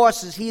heavenly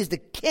forces. He is the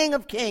King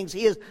of kings.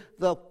 He is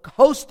the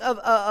host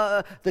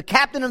of the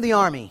captain of the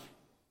army.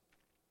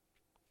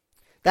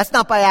 That's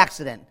not by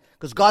accident,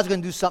 because God's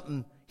going to do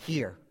something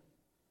here.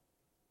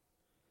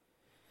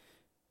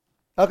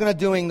 Elkanah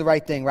doing the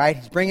right thing, right?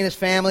 He's bringing his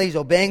family, he's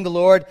obeying the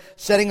Lord,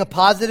 setting a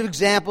positive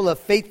example of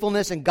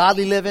faithfulness and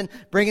godly living,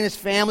 bringing his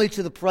family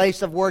to the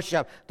place of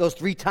worship those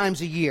 3 times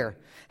a year.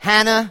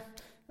 Hannah,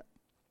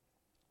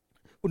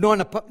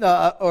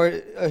 or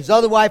his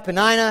other wife,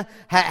 Peninnah,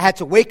 had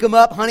to wake him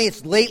up. Honey,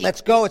 it's late, let's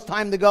go, it's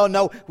time to go.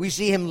 No, we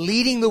see him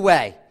leading the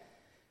way.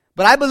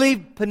 But I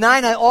believe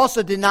Peninnah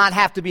also did not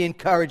have to be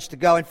encouraged to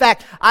go. In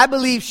fact, I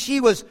believe she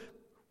was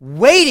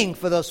waiting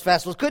for those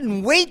festivals,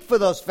 couldn't wait for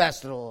those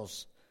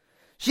festivals.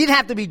 She'd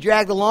have to be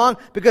dragged along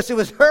because it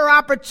was her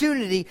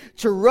opportunity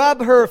to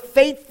rub her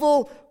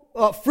faithful,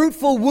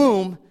 fruitful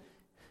womb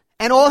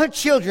and all her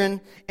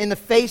children in the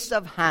face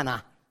of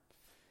Hannah.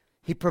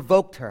 He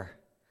provoked her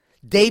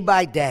day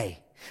by day.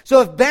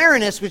 So if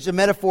barrenness, which is a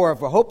metaphor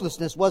for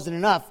hopelessness, wasn't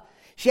enough,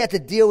 she had to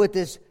deal with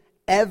this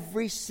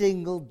every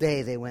single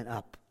day they went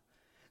up.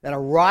 That a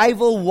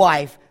rival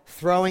wife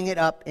throwing it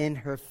up in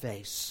her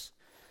face.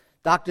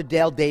 Dr.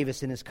 Dale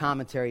Davis in his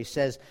commentary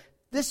says,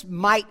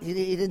 he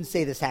didn't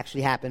say this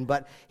actually happened,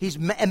 but he's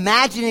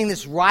imagining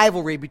this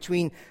rivalry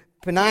between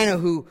Peninnah,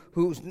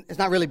 who's it's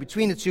not really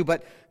between the two,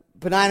 but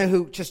Peninnah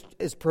who just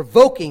is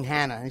provoking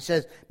Hannah. And he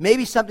says,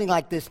 maybe something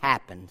like this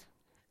happened.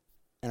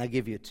 And I'll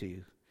give it to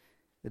you,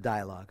 the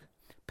dialogue.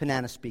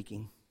 Peninnah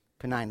speaking.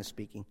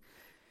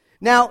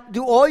 Now,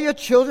 do all your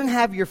children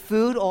have your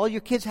food? All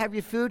your kids have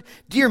your food?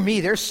 Dear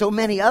me, there's so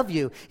many of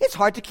you. It's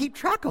hard to keep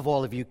track of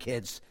all of you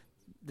kids.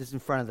 This is in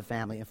front of the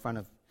family, in front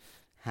of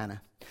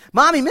Hannah.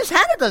 Mommy, Miss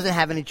Hannah doesn't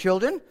have any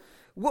children.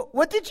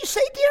 What did you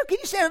say, dear? Can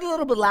you say it a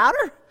little bit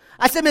louder?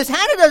 I said, Miss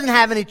Hannah doesn't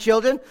have any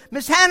children.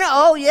 Miss Hannah,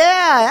 oh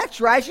yeah,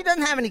 that's right. She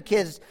doesn't have any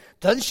kids.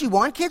 Doesn't she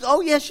want kids?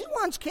 Oh yeah, she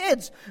wants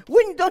kids.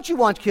 Don't you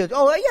want kids?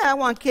 Oh yeah, I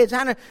want kids.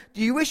 Hannah,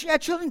 do you wish you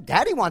had children?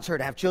 Daddy wants her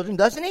to have children,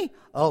 doesn't he?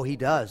 Oh, he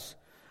does.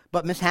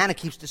 But Miss Hannah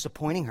keeps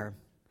disappointing her.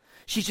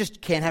 She just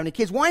can't have any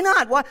kids. Why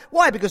not?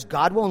 Why? Because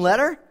God won't let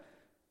her?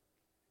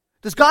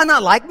 Does God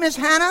not like Miss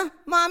Hannah,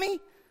 Mommy?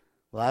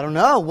 Well, I don't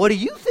know. What do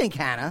you think,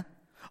 Hannah?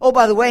 Oh,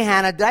 by the way,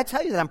 Hannah, did I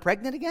tell you that I'm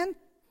pregnant again?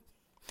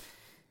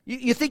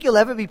 You think you'll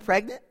ever be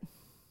pregnant?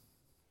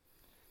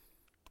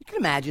 You can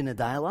imagine the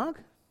dialogue.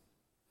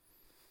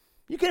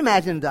 And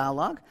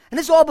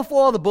this is all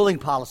before all the bullying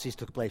policies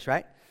took place,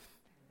 right?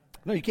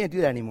 No, you can't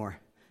do that anymore.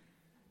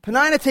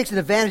 Peninnah takes an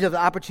advantage of the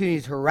opportunity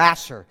to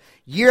harass her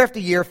year after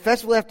year,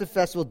 festival after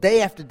festival,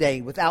 day after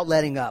day, without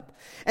letting up.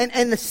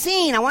 And the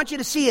scene I want you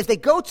to see is they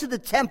go to the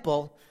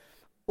temple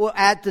or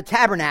at the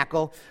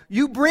tabernacle.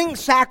 You bring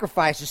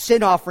sacrifices,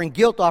 sin offering,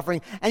 guilt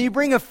offering, and you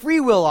bring a free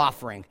will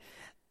offering.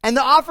 And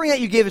the offering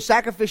that you give is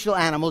sacrificial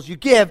animals. You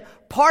give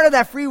part of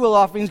that free will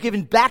offering is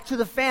given back to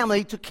the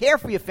family to care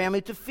for your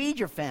family, to feed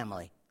your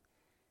family.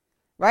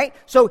 Right?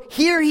 So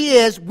here he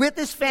is with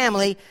his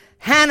family,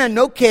 Hannah,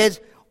 no kids,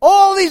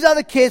 all these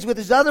other kids with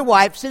his other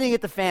wife sitting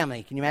at the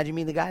family. Can you imagine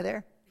being the guy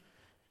there?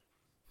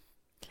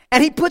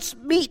 And he puts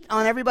meat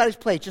on everybody's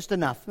plate, just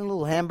enough. A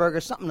little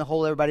hamburger, something to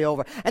hold everybody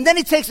over. And then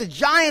he takes a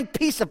giant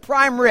piece of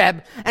prime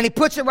rib and he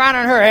puts it right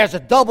on her. Here's a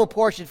double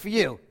portion for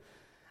you.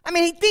 I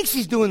mean, he thinks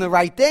he's doing the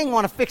right thing,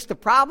 want to fix the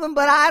problem,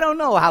 but I don't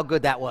know how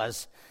good that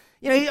was.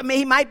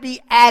 He might be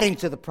adding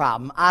to the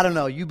problem. I don't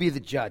know. You be the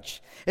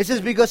judge. It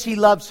says because he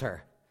loves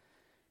her.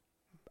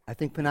 I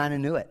think Peninnah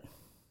knew it.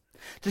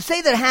 To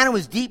say that Hannah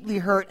was deeply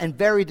hurt and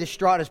very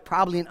distraught is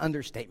probably an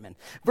understatement.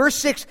 Verse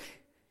 6,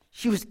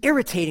 she was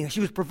irritating her. She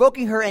was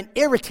provoking her and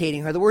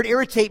irritating her. The word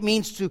irritate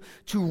means to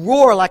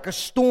roar like a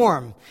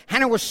storm.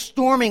 Hannah was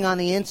storming on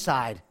the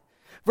inside.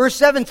 Verse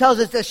 7 tells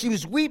us that she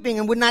was weeping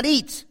and would not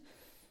eat.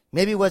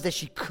 Maybe it was that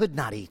she could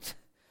not eat.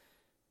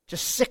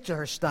 Just sick to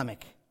her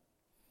stomach.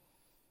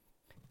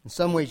 In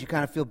some ways, you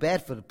kind of feel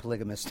bad for the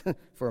polygamist,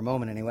 for a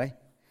moment anyway.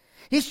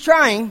 He's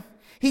trying.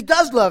 He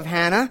does love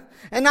Hannah.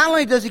 And not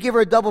only does he give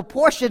her a double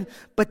portion,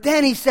 but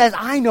then he says,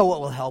 I know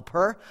what will help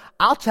her.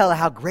 I'll tell her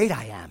how great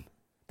I am.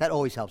 That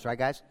always helps, right,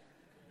 guys?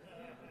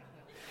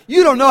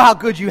 You don't know how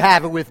good you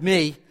have it with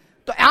me.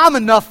 I'm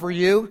enough for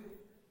you.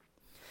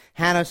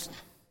 Hannah,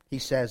 he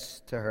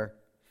says to her,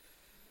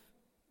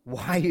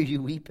 why are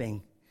you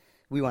weeping?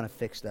 We want to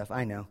fix stuff,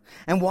 I know.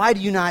 And why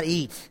do you not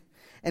eat?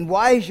 And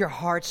why is your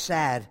heart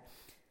sad?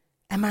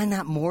 Am I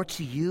not more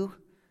to you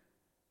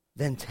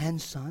than 10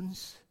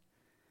 sons?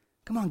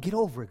 Come on, get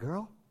over it,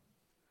 girl.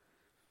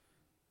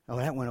 Oh,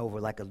 that went over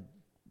like a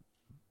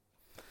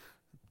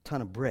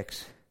ton of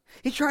bricks.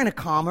 He's trying to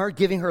calm her,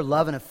 giving her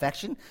love and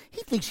affection.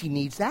 He thinks he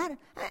needs that.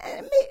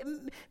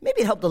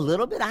 Maybe it helped a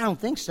little bit. I don't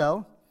think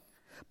so.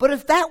 But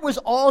if that was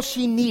all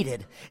she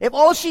needed, if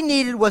all she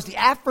needed was the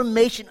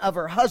affirmation of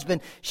her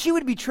husband, she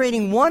would be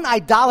trading one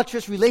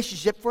idolatrous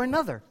relationship for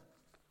another.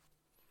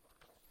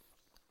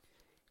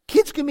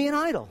 Kids can be an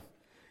idol.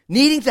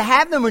 Needing to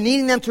have them or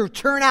needing them to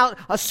turn out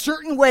a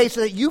certain way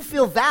so that you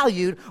feel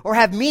valued or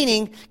have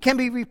meaning can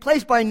be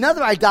replaced by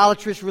another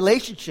idolatrous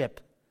relationship,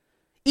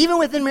 even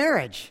within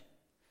marriage.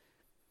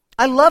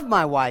 I love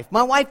my wife.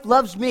 My wife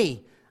loves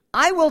me.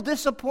 I will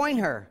disappoint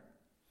her.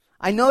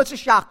 I know it's a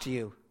shock to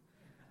you.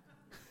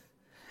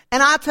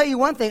 And I'll tell you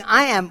one thing,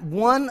 I am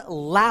one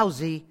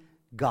lousy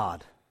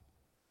God.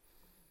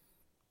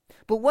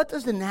 But what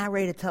does the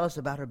narrator tell us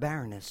about her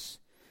barrenness?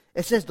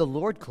 It says the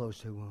Lord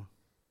closed her womb.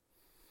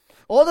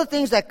 All the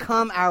things that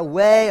come our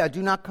way or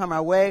do not come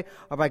our way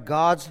are by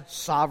God's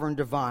sovereign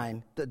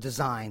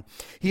design.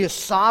 He is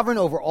sovereign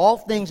over all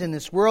things in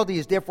this world. He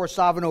is therefore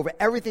sovereign over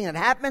everything that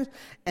happens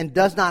and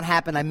does not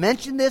happen. I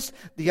mentioned this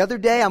the other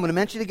day. I'm going to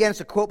mention it again.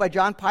 It's a quote by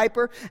John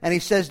Piper, and he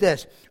says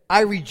this,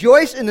 I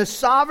rejoice in the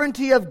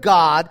sovereignty of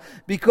God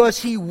because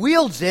he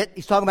wields it.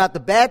 He's talking about the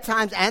bad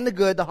times and the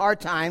good, the hard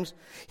times.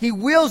 He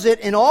wields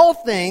it in all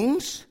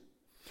things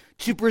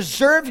to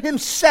preserve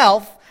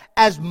himself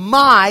as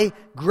my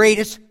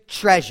greatest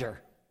treasure.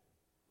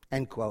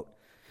 End quote.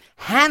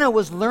 Hannah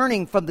was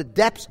learning from the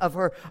depths of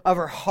her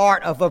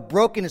heart, of her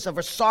brokenness, of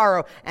her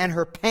sorrow and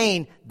her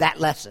pain, that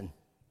lesson.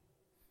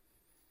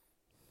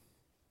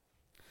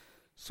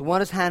 So what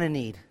does Hannah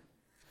need?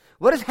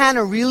 What does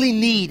Hannah really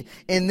need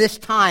in this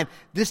time,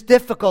 this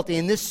difficulty,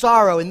 in this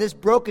sorrow, in this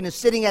brokenness,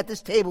 sitting at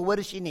this table? What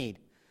does she need?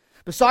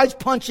 Besides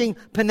punching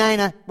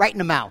Peninnah right in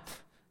the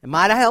mouth. It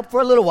might have helped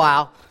for a little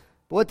while,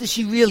 but what does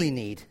she really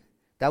need?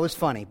 That was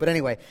funny. But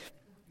anyway,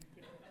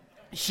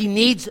 she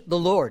needs the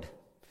Lord.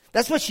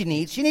 That's what she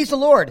needs. She needs the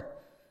Lord.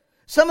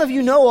 Some of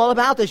you know all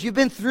about this. You've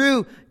been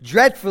through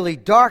dreadfully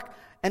dark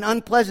and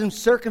unpleasant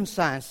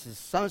circumstances.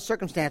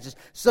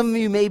 Some of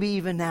you maybe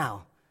even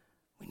now.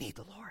 We need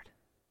the Lord.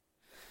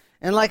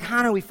 And like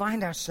Hannah, we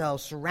find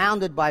ourselves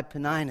surrounded by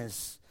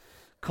Peninnahs,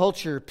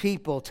 culture,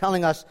 people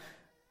telling us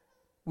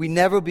we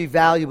never be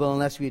valuable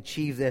unless we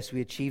achieve this,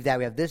 we achieve that.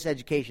 We have this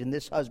education,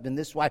 this husband,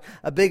 this wife,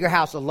 a bigger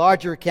house, a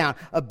larger account,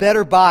 a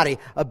better body,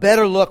 a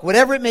better look,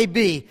 whatever it may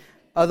be.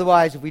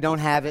 Otherwise, if we don't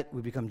have it,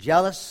 we become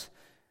jealous,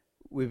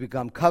 we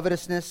become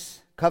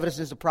covetousness.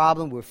 Covetousness is a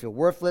problem. We feel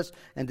worthless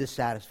and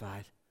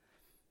dissatisfied.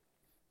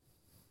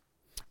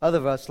 Other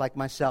of us, like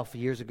myself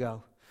years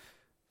ago,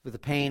 with the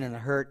pain and the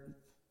hurt,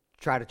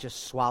 try to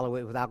just swallow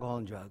it with alcohol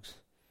and drugs.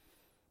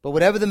 But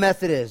whatever the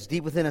method is,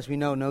 deep within us we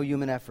know no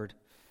human effort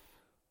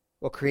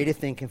or creative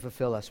thing can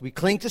fulfill us. We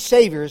cling to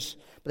saviors,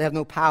 but they have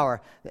no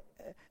power.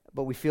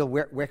 But we feel,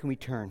 where can we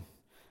turn?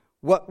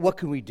 What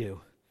can we do?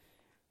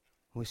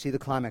 We see the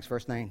climax,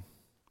 verse 9.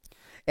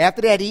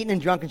 After they had eaten and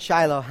drunk in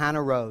Shiloh,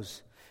 Hannah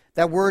rose.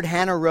 That word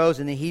Hannah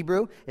rose in the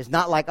Hebrew is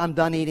not like I'm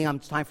done eating,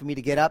 it's time for me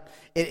to get up.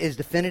 It is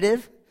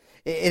definitive.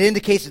 It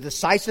indicates a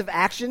decisive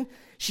action.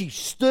 She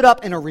stood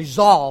up in a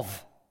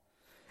resolve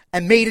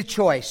and made a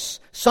choice.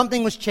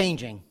 Something was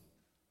changing.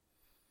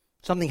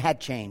 Something had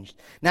changed.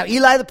 Now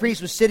Eli the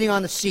priest was sitting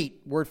on the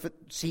seat. Word for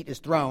seat is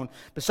throne.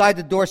 Beside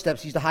the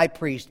doorsteps, he's the high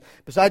priest.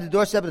 Beside the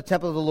doorstep of the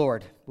temple of the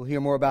Lord. We'll hear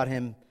more about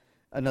him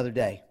another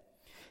day.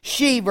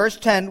 She, verse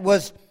 10,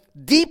 was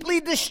deeply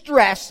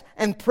distressed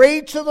and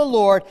prayed to the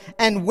Lord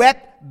and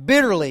wept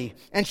bitterly.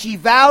 And she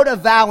vowed a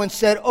vow and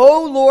said,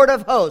 O Lord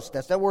of hosts,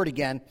 that's that word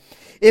again,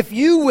 if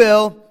you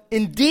will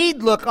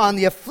indeed look on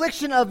the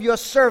affliction of your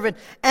servant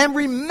and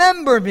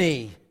remember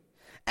me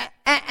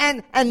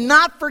and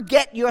not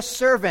forget your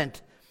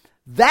servant.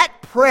 That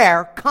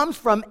prayer comes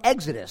from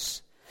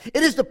Exodus.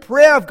 It is the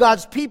prayer of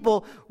God's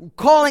people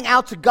calling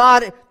out to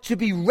God to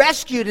be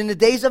rescued in the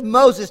days of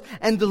Moses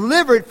and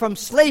delivered from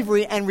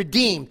slavery and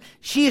redeemed.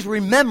 She is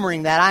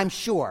remembering that, I'm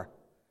sure.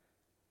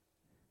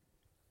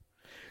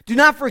 Do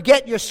not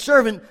forget your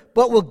servant,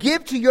 but will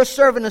give to your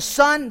servant a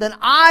son, then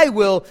I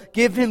will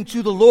give him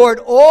to the Lord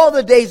all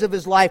the days of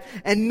his life,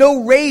 and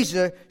no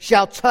razor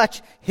shall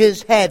touch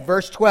his head.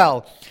 Verse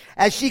 12.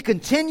 As she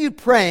continued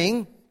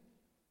praying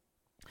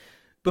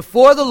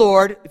before the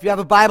Lord, if you have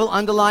a Bible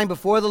underlined,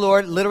 before the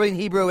Lord, literally in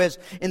Hebrew is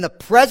in the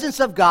presence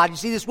of God. You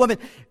see this woman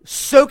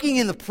soaking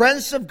in the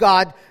presence of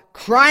God,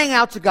 crying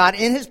out to God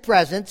in his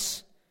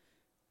presence.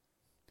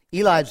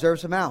 Eli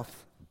observes her mouth.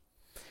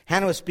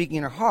 Hannah was speaking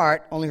in her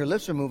heart, only her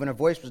lips were moving, her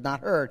voice was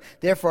not heard.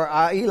 Therefore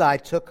Eli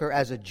took her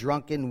as a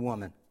drunken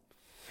woman.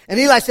 And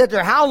Eli said to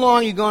her, how long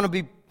are you going to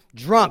be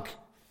drunk?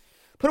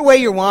 Put away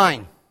your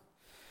wine.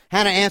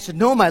 Hannah answered,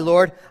 no, my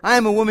Lord, I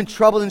am a woman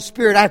troubled in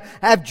spirit. I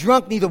have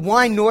drunk neither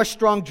wine nor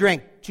strong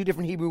drink. Two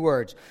different Hebrew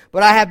words.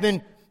 But I have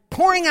been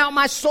pouring out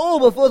my soul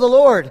before the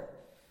Lord.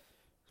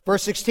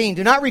 Verse 16,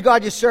 do not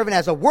regard your servant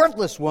as a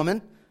worthless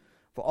woman.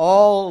 For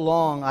all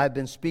along I have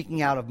been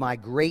speaking out of my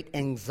great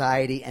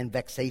anxiety and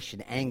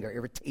vexation, anger,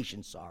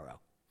 irritation,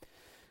 sorrow.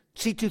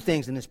 See two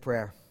things in this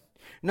prayer.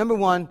 Number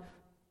one,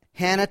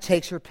 Hannah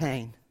takes her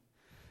pain,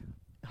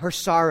 her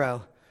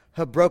sorrow,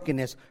 her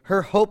brokenness,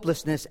 her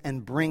hopelessness,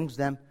 and brings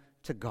them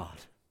to God.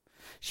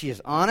 She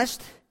is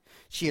honest.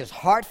 She is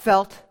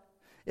heartfelt.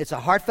 It's a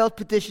heartfelt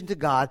petition to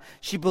God.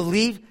 She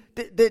believed.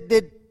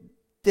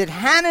 Did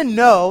Hannah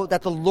know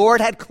that the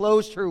Lord had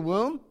closed her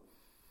womb?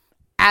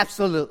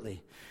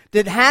 Absolutely.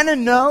 Did Hannah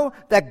know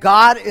that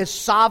God is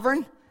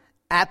sovereign?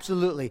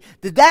 Absolutely.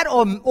 Did that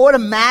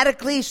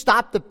automatically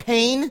stop the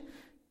pain?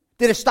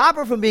 Did it stop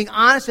her from being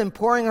honest and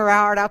pouring her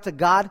heart out to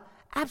God?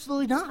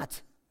 Absolutely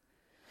not.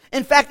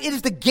 In fact, it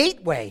is the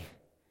gateway.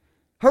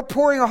 Her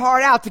pouring her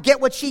heart out to get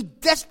what she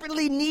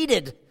desperately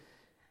needed,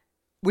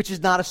 which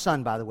is not a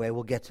son, by the way.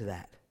 We'll get to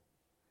that.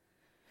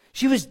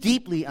 She was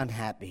deeply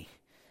unhappy,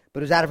 but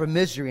it was out of her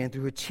misery and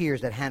through her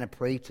tears that Hannah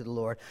prayed to the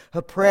Lord.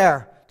 Her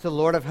prayer to the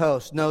Lord of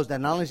hosts knows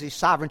that not only is he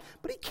sovereign,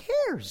 but he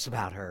cares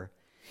about her.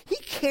 He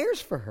cares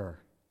for her.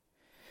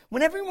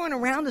 When everyone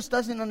around us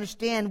doesn't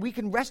understand, we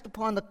can rest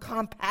upon the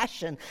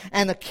compassion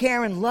and the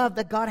care and love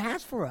that God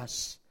has for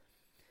us.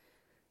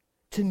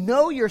 To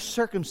know your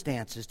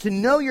circumstances, to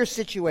know your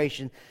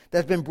situation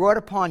that's been brought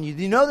upon you,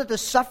 to know that the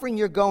suffering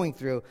you're going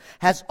through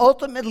has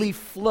ultimately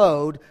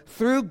flowed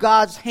through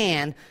God's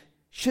hand,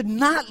 should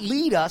not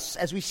lead us,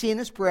 as we see in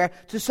this prayer,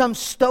 to some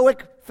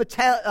stoic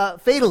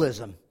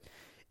fatalism.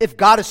 If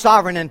God is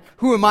sovereign, and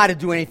who am I to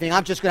do anything?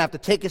 I'm just going to have to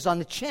take this on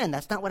the chin.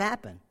 That's not what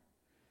happened.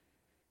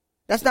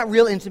 That's not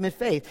real intimate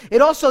faith.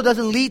 It also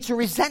doesn't lead to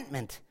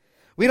resentment.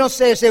 We don't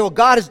say, well,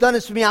 God has done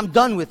this for me, I'm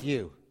done with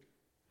you.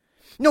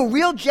 No,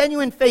 real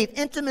genuine faith,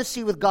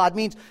 intimacy with God,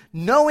 means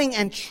knowing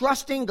and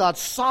trusting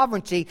God's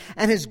sovereignty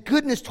and His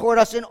goodness toward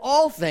us in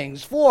all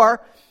things.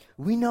 For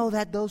we know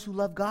that those who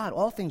love God,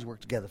 all things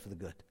work together for the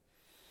good.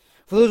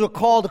 For those who are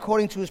called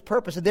according to His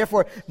purpose. And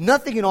therefore,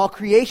 nothing in all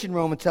creation,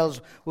 Romans tells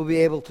us, will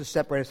be able to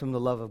separate us from the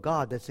love of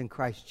God that's in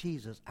Christ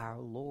Jesus our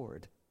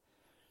Lord.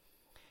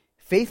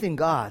 Faith in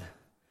God,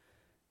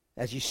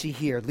 as you see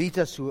here, leads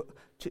us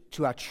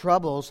to our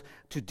troubles,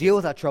 to deal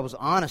with our troubles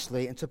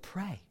honestly, and to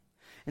pray.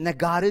 And that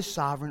God is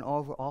sovereign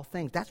over all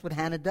things. That's what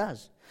Hannah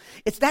does.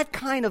 It's that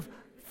kind of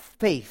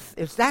faith,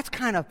 it's that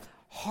kind of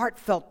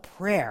heartfelt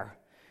prayer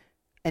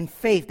and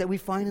faith that we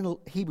find in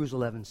Hebrews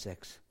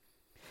 11:6.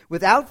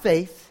 Without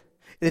faith,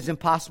 it is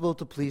impossible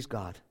to please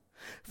God.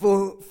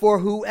 For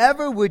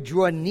whoever would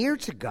draw near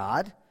to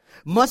God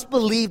must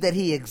believe that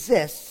He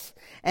exists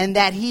and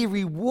that He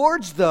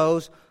rewards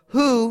those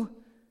who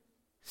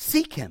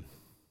seek Him.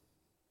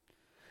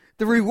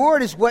 The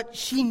reward is what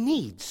she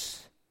needs.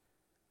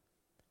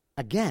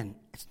 Again,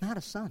 it's not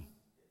a son.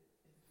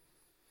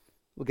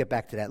 We'll get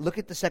back to that. Look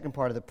at the second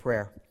part of the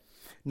prayer.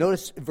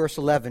 Notice verse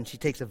 11, she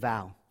takes a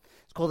vow.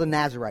 It's called the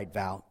Nazirite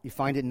vow. You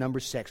find it in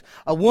Numbers 6.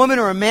 A woman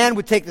or a man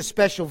would take the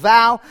special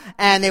vow,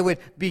 and they would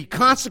be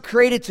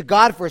consecrated to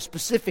God for a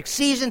specific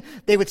season.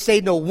 They would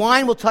say, no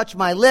wine will touch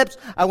my lips.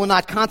 I will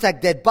not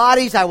contact dead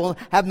bodies. I will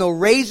have no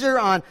razor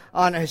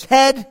on his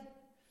head.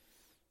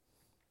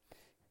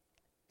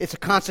 It's a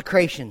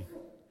consecration.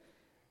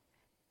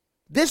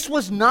 This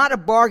was not a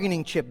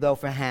bargaining chip, though,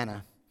 for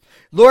Hannah.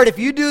 Lord, if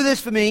you do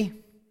this for me,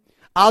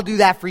 I'll do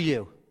that for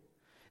you.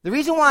 The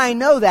reason why I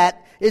know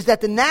that is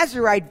that the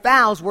Nazirite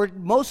vows were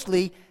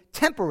mostly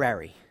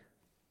temporary.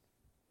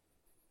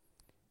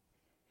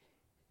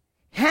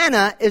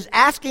 Hannah is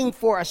asking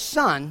for a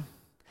son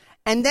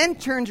and then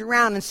turns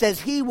around and says,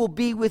 he will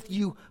be with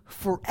you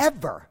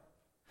forever.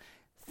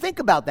 Think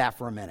about that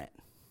for a minute.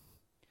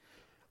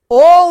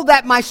 All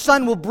that my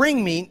son will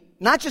bring me,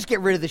 not just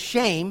get rid of the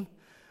shame,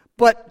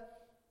 but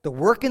the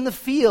work in the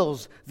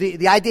fields,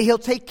 the idea he'll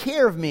take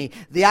care of me,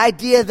 the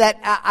idea that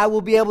I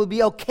will be able to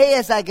be okay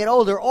as I get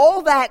older,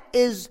 all that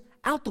is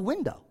out the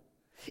window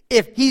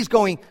if he's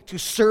going to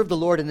serve the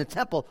Lord in the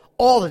temple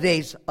all the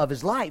days of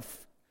his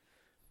life.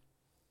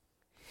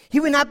 He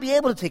would not be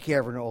able to take care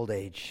of her in old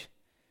age.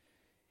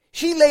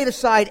 She laid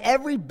aside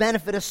every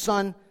benefit a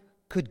son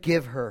could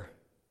give her.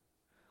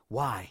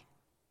 Why?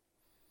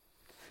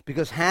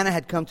 Because Hannah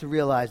had come to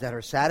realize that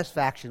her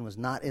satisfaction was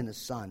not in the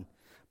son,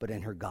 but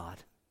in her God.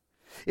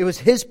 It was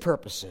His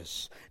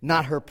purposes,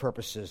 not her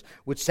purposes,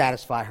 would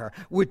satisfy her,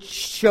 would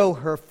show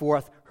her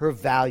forth her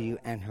value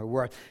and her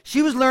worth.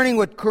 She was learning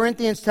what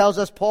Corinthians tells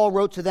us Paul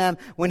wrote to them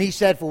when he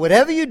said, for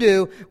whatever you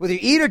do, whether you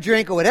eat or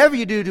drink or whatever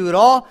you do it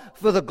all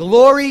for the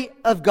glory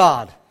of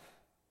God.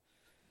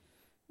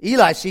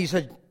 Eli sees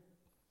her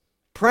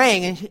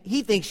praying and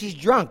he thinks she's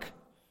drunk.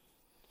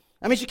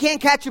 I mean, she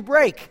can't catch a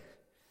break.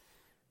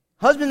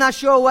 Husband not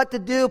sure what to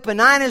do.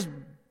 Peninnah's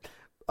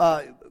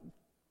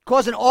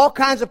causing all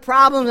kinds of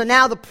problems, and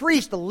now the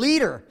priest, the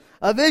leader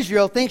of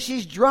Israel, thinks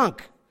she's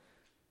drunk.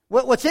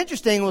 What's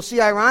interesting, we'll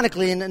see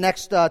ironically in the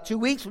next 2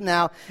 weeks from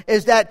now,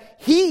 is that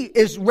he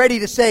is ready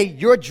to say,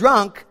 you're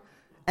drunk,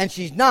 and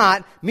she's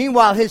not.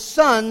 Meanwhile, his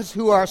sons,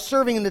 who are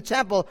serving in the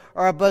temple,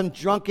 are a bunch of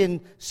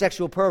drunken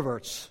sexual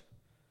perverts.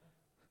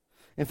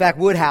 In fact,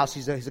 Woodhouse,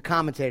 he's a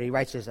commentator, he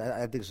writes this,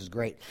 I think this is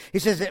great. He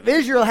says, if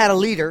Israel had a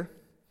leader,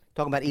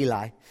 talking about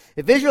Eli,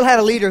 if Israel had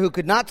a leader who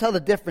could not tell the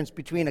difference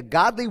between a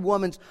godly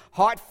woman's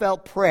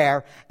heartfelt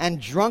prayer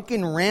and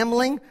drunken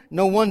rambling,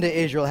 no wonder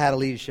Israel had a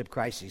leadership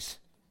crisis.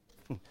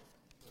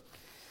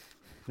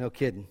 No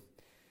kidding.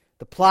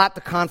 The plot,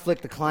 the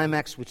conflict, the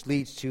climax, which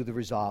leads to the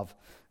resolve.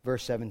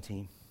 Verse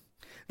 17.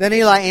 Then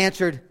Eli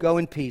answered, go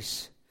in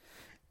peace.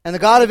 And the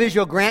God of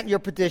Israel grant your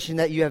petition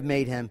that you have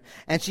made him.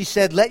 And she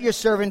said, let your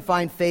servant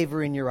find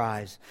favor in your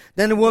eyes.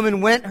 Then the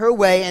woman went her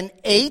way and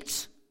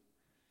ate.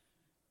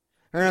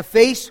 Her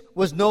face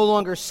was no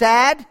longer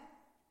sad.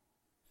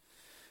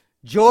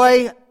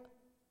 Joy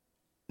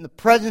in the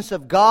presence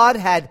of God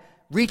had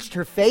reached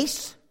her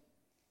face.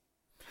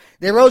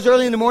 They rose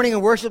early in the morning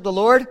and worshiped the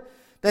Lord.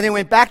 Then they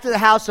went back to the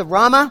house of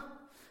Ramah.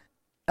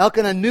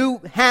 Elkanah knew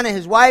Hannah,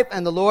 his wife,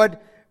 and the Lord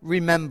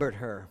remembered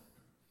her.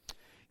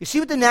 You see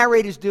what the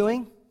narrator is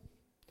doing?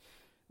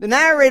 The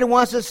narrator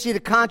wants us to see the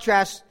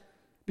contrast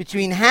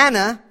between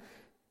Hannah,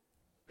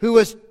 who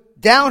was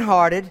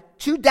downhearted,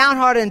 too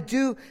downhearted and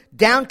too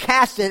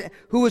downcasted,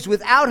 who was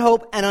without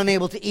hope and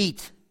unable to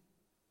eat.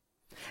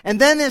 And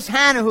then there's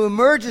Hannah, who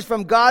emerges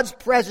from God's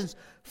presence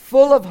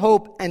full of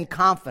hope and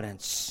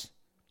confidence.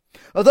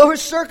 Although her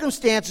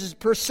circumstances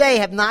per se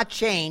have not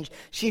changed,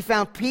 she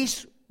found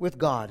peace with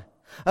God.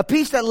 A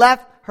peace that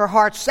left her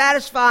heart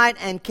satisfied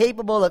and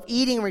capable of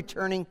eating and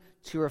returning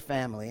to her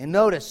family. And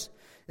notice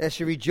that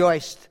she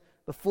rejoiced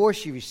before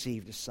she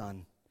received a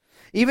son.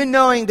 Even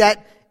knowing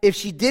that if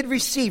she did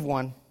receive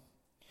one,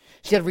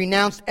 she had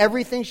renounced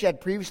everything she had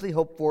previously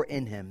hoped for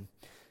in him.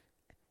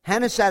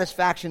 Hannah's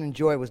satisfaction and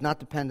joy was not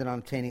dependent on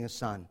obtaining a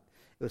son.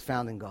 It was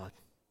found in God.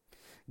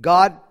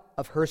 God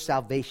of her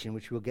salvation,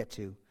 which we'll get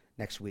to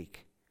next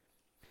week.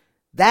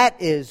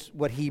 That is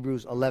what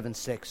Hebrews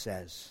 11:6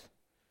 says.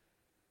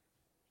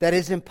 That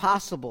is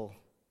impossible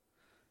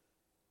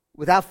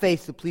without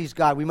faith to please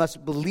God. We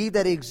must believe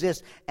that He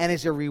exists and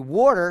is a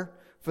rewarder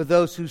for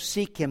those who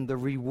seek Him. The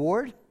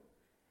reward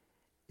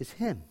is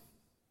Him.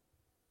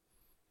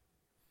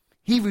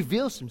 He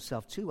reveals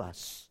Himself to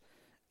us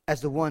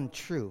as the one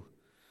true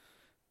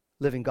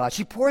living God.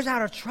 She pours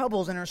out her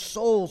troubles and her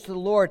souls to the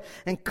Lord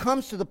and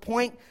comes to the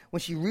point when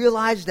she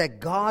realizes that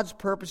God's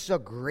purposes are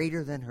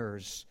greater than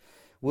hers.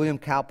 William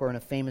Cowper in a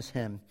famous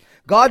hymn.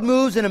 God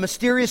moves in a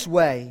mysterious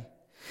way,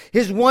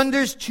 His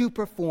wonders to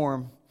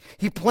perform.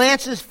 He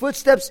plants His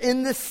footsteps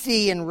in the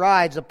sea and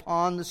rides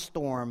upon the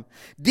storm.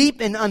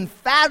 Deep in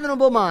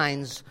unfathomable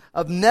minds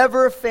of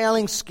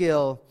never-failing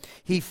skill,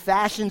 He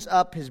fashions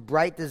up His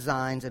bright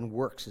designs and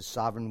works His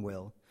sovereign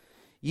will.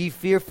 Ye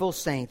fearful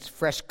saints,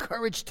 fresh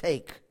courage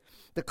take.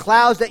 The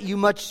clouds that you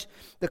much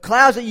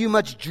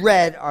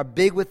dread are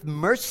big with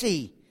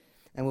mercy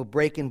and will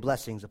break in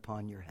blessings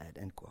upon your head.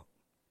 End quote.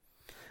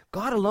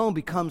 God alone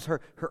becomes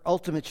her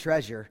ultimate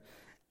treasure.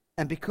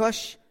 And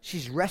because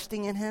she's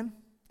resting in Him,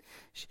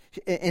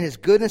 in His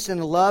goodness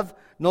and love,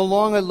 no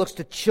longer looks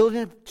to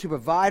children to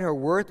provide her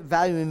worth,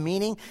 value, and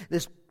meaning.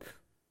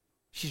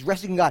 She's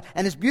resting in God.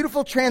 And this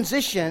beautiful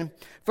transition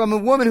from a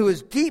woman who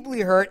is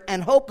deeply hurt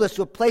and hopeless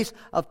to a place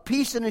of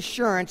peace and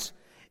assurance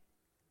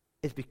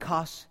is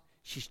because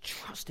she's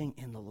trusting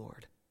in the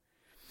Lord.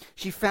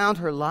 She found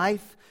her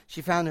life.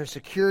 She found her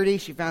security.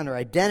 She found her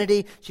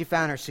identity. She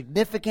found her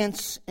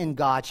significance in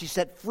God. She's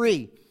set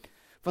free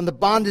from the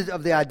bondage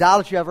of the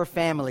idolatry of her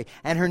family.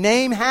 And her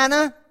name,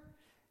 Hannah,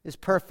 is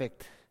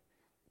perfect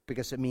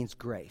because it means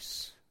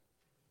grace.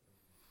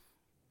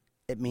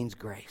 It means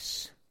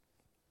grace.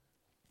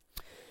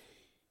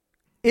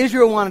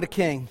 Israel wanted a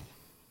king.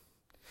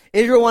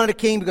 Israel wanted a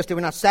king because they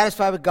were not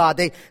satisfied with God.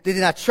 They did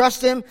not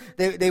trust Him.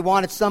 They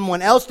wanted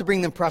someone else to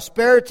bring them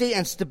prosperity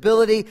and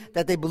stability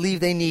that they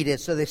believed they needed.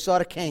 So they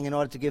sought a king in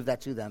order to give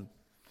that to them.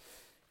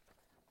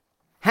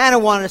 Hannah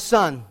wanted a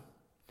son.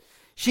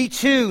 She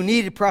too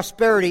needed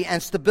prosperity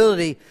and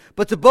stability.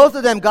 But to both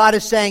of them, God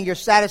is saying, your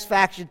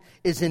satisfaction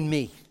is in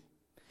me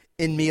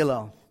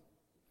alone.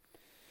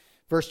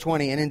 Verse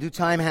 20, and in due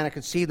time Hannah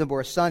conceived and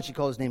bore a son. She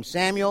called his name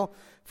Samuel,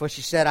 for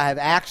she said, I have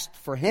asked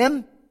for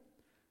him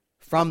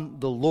from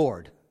the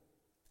Lord.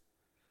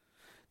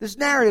 This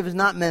narrative is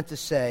not meant to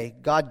say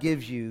God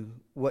gives you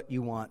what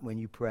you want when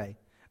you pray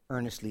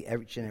earnestly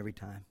each and every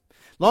time.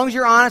 As long as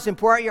you're honest and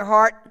pour out your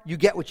heart, you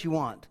get what you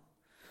want.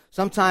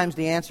 Sometimes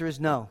the answer is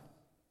no.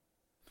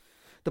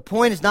 The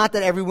point is not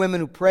that every woman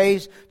who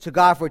prays to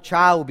God for a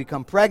child will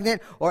become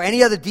pregnant, or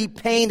any other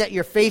deep pain that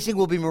you're facing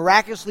will be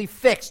miraculously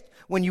fixed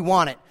when you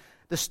want it.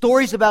 The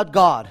story's about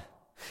God,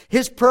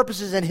 His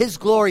purposes and His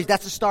glories.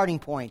 That's the starting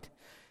point.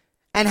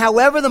 And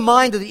however the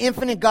mind of the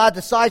infinite God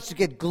decides to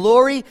get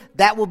glory,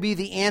 that will be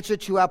the answer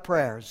to our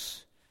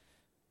prayers.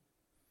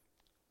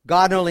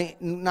 God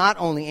not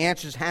only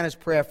answers Hannah's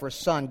prayer for a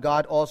son,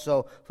 God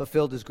also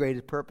fulfilled His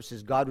greatest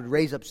purposes. God would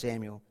raise up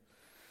Samuel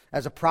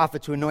as a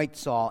prophet to anoint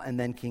Saul and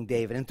then King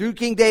David. And through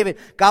King David,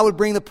 God would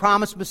bring the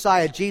promised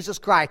Messiah, Jesus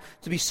Christ,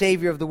 to be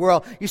Savior of the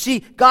world. You see,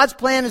 God's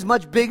plan is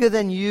much bigger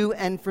than you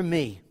and for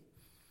me.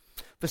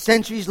 For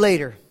centuries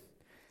later,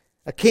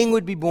 a king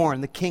would be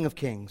born, the King of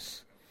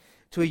Kings,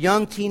 to a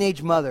young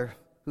teenage mother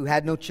who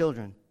had no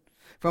children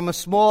from a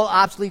small,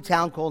 obsolete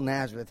town called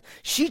Nazareth.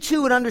 She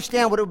too would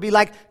understand what it would be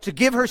like to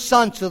give her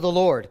son to the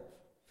Lord.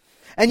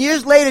 And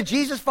years later,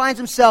 Jesus finds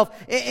himself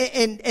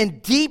in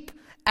deep,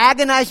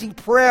 agonizing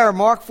prayer,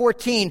 Mark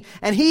 14.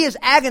 And he is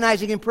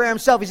agonizing in prayer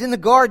himself. He's in the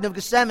Garden of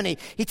Gethsemane.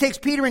 He takes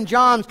Peter and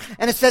John,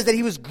 and it says that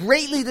he was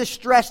greatly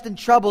distressed and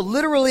troubled,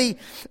 literally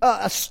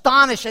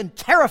astonished and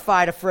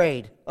terrified,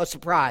 afraid, or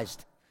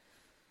surprised.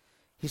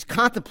 He's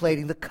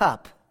contemplating the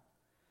cup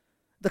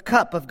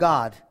of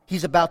God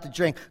he's about to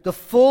drink, the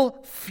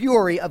full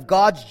fury of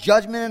God's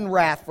judgment and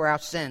wrath for our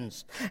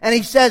sins. And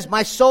he says,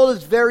 my soul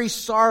is very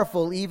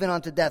sorrowful, even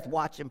unto death.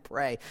 Watch and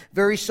pray.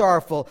 Very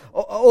sorrowful,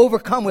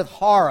 overcome with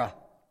horror.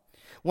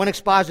 One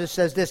expositor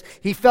says this,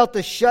 he felt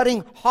the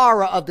shutting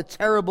horror of the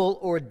terrible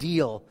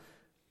ordeal.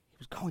 He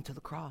was going to the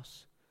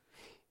cross.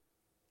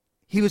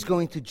 He was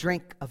going to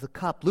drink of the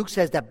cup. Luke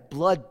says that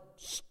blood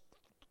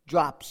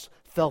drops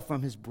fell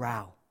from his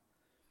brow.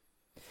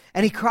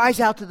 And he cries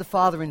out to the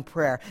Father in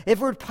prayer, if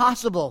it were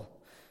possible,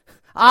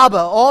 Abba,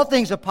 all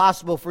things are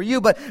possible for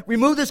you, but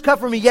remove this cup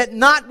from me, yet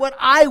not what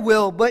I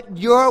will, but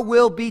your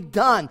will be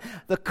done.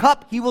 The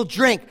cup he will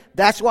drink,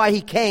 that's why he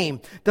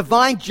came.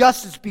 Divine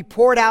justice be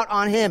poured out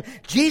on him.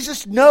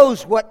 Jesus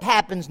knows what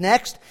happens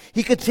next.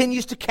 He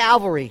continues to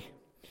Calvary,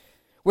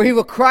 where he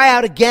will cry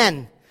out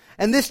again.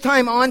 And this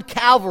time on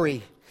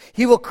Calvary,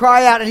 he will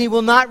cry out and he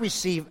will not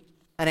receive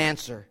an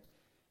answer.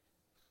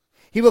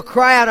 He will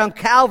cry out on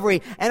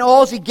Calvary, and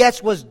all he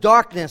gets was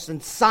darkness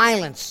and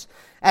silence.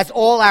 As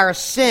all our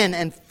sin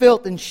and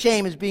filth and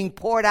shame is being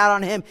poured out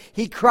on him,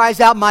 he cries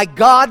out, my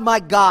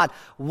God,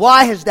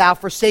 why hast thou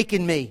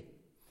forsaken me?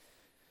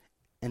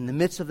 In the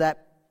midst of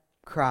that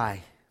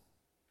cry,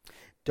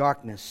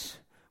 darkness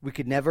we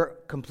could never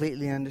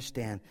completely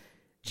understand,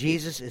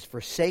 Jesus is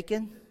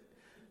forsaken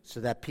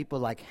so that people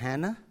like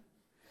Hannah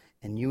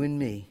and you and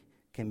me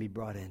can be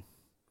brought in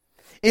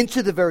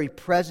into the very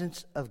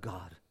presence of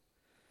God.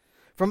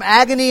 From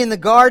agony in the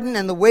garden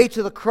and the way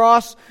to the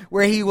cross,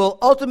 where he will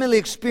ultimately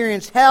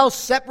experience hell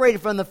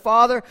separated from the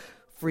Father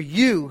for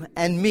you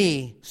and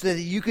me, so that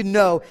you can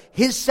know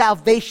his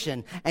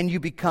salvation and you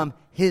become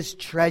his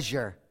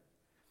treasure.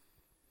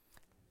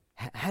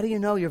 How do you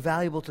know you're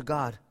valuable to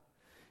God?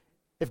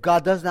 If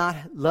God does not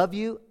love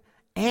you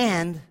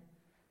and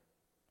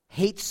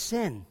hates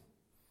sin,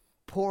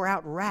 pour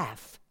out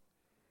wrath,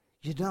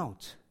 you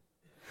don't.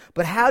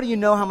 But how do you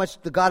know how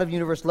much the God of the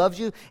universe loves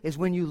you? Is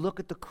when you look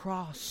at the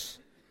cross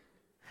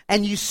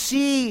and you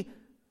see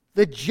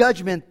the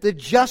judgment, the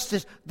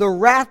justice, the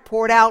wrath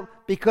poured out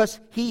because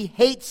he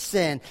hates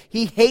sin.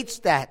 He hates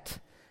that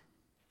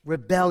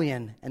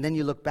rebellion. And then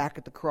you look back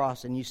at the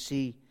cross and you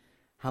see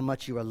how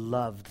much you are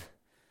loved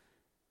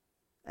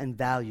and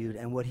valued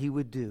and what he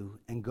would do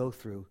and go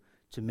through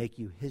to make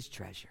you his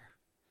treasure.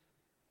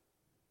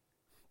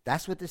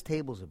 That's what this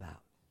table's about.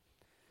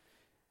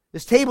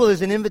 This table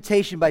is an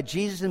invitation by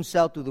Jesus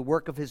himself through the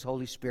work of his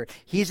Holy Spirit.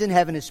 He's in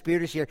heaven, his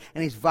Spirit is here,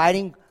 and he's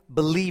inviting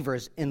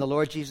believers in the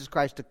Lord Jesus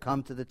Christ to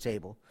come to the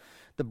table.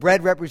 The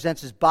bread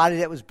represents his body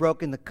that was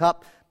broken, the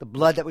cup, the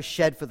blood that was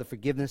shed for the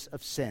forgiveness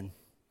of sin.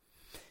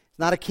 It's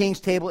not a king's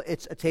table,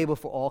 it's a table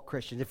for all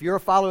Christians. If you're a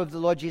follower of the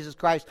Lord Jesus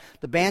Christ,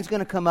 the band's going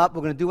to come up.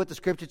 We're going to do what the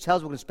Scripture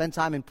tells. We're going to spend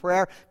time in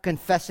prayer,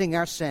 confessing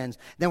our sins.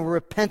 Then we're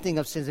repenting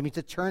of sins. It means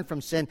to turn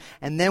from sin,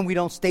 and then we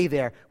don't stay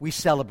there. We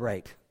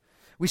celebrate.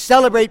 We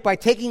celebrate by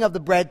taking of the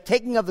bread,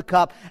 taking of the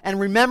cup, and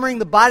remembering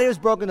the body that was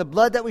broken, the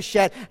blood that was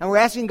shed, and we're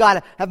asking God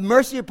to have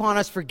mercy upon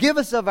us, forgive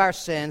us of our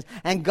sins,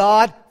 and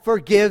God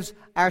forgives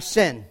our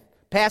sin,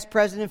 past,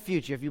 present, and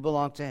future, if you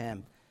belong to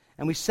him.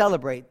 And we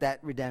celebrate that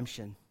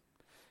redemption.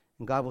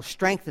 And God will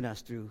strengthen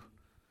us through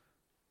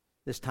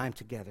this time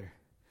together.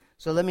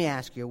 So let me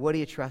ask you, what are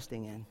you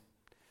trusting in?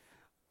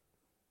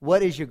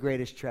 What is your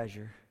greatest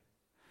treasure?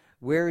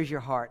 Where is your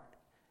heart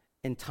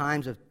in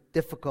times of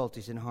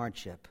difficulties and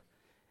hardship?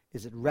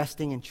 Is it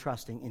resting and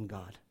trusting in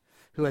God,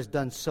 who has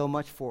done so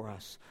much for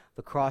us?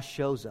 The cross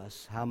shows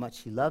us how much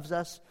he loves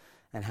us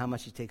and how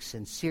much he takes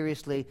sin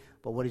seriously,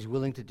 but what he's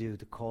willing to do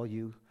to call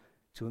you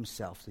to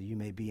himself so you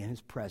may be in his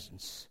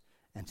presence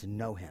and to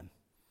know him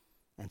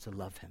and to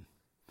love him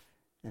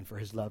and for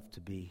his love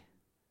to be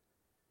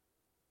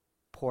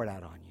poured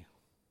out on you.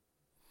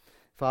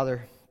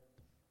 Father,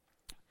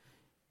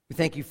 we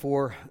thank you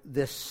for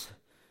this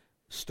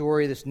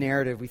story, this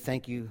narrative. We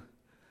thank you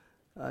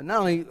not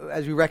only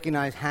as we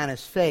recognize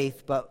Hannah's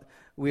faith, but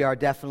we are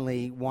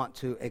definitely want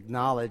to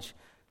acknowledge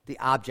the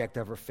object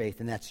of her faith,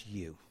 and that's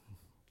you.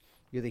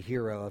 You're the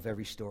hero of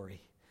every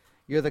story.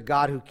 You're the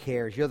God who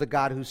cares. You're the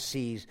God who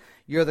sees.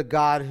 You're the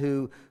God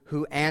who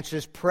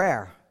answers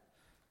prayer.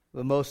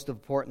 But most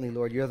importantly,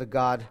 Lord, you're the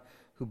God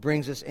who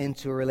brings us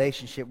into a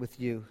relationship with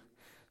you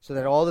so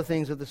that all the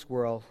things of this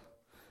world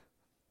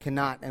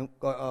cannot and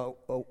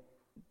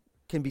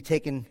can be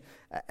taken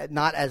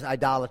not as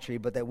idolatry,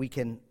 but that we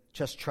can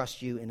just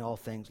trust you in all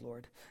things,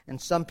 Lord. And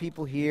some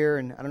people here,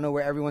 and I don't know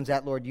where everyone's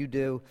at, Lord, you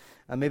do.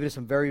 Maybe there's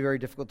some very, very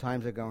difficult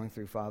times they're going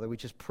through, Father. We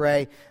just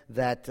pray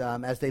that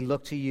as they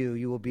look to you,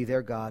 you will be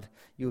their God,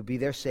 you will be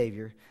their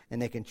Savior, and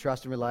they can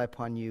trust and rely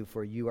upon you,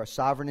 for you are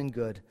sovereign and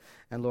good.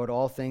 And Lord,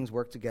 all things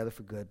work together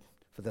for good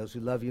for those who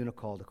love you and are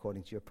called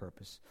according to your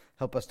purpose.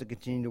 Help us to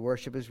continue to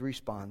worship as we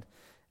respond,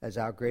 as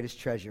our greatest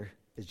treasure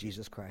is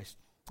Jesus Christ.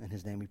 In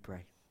his name we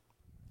pray.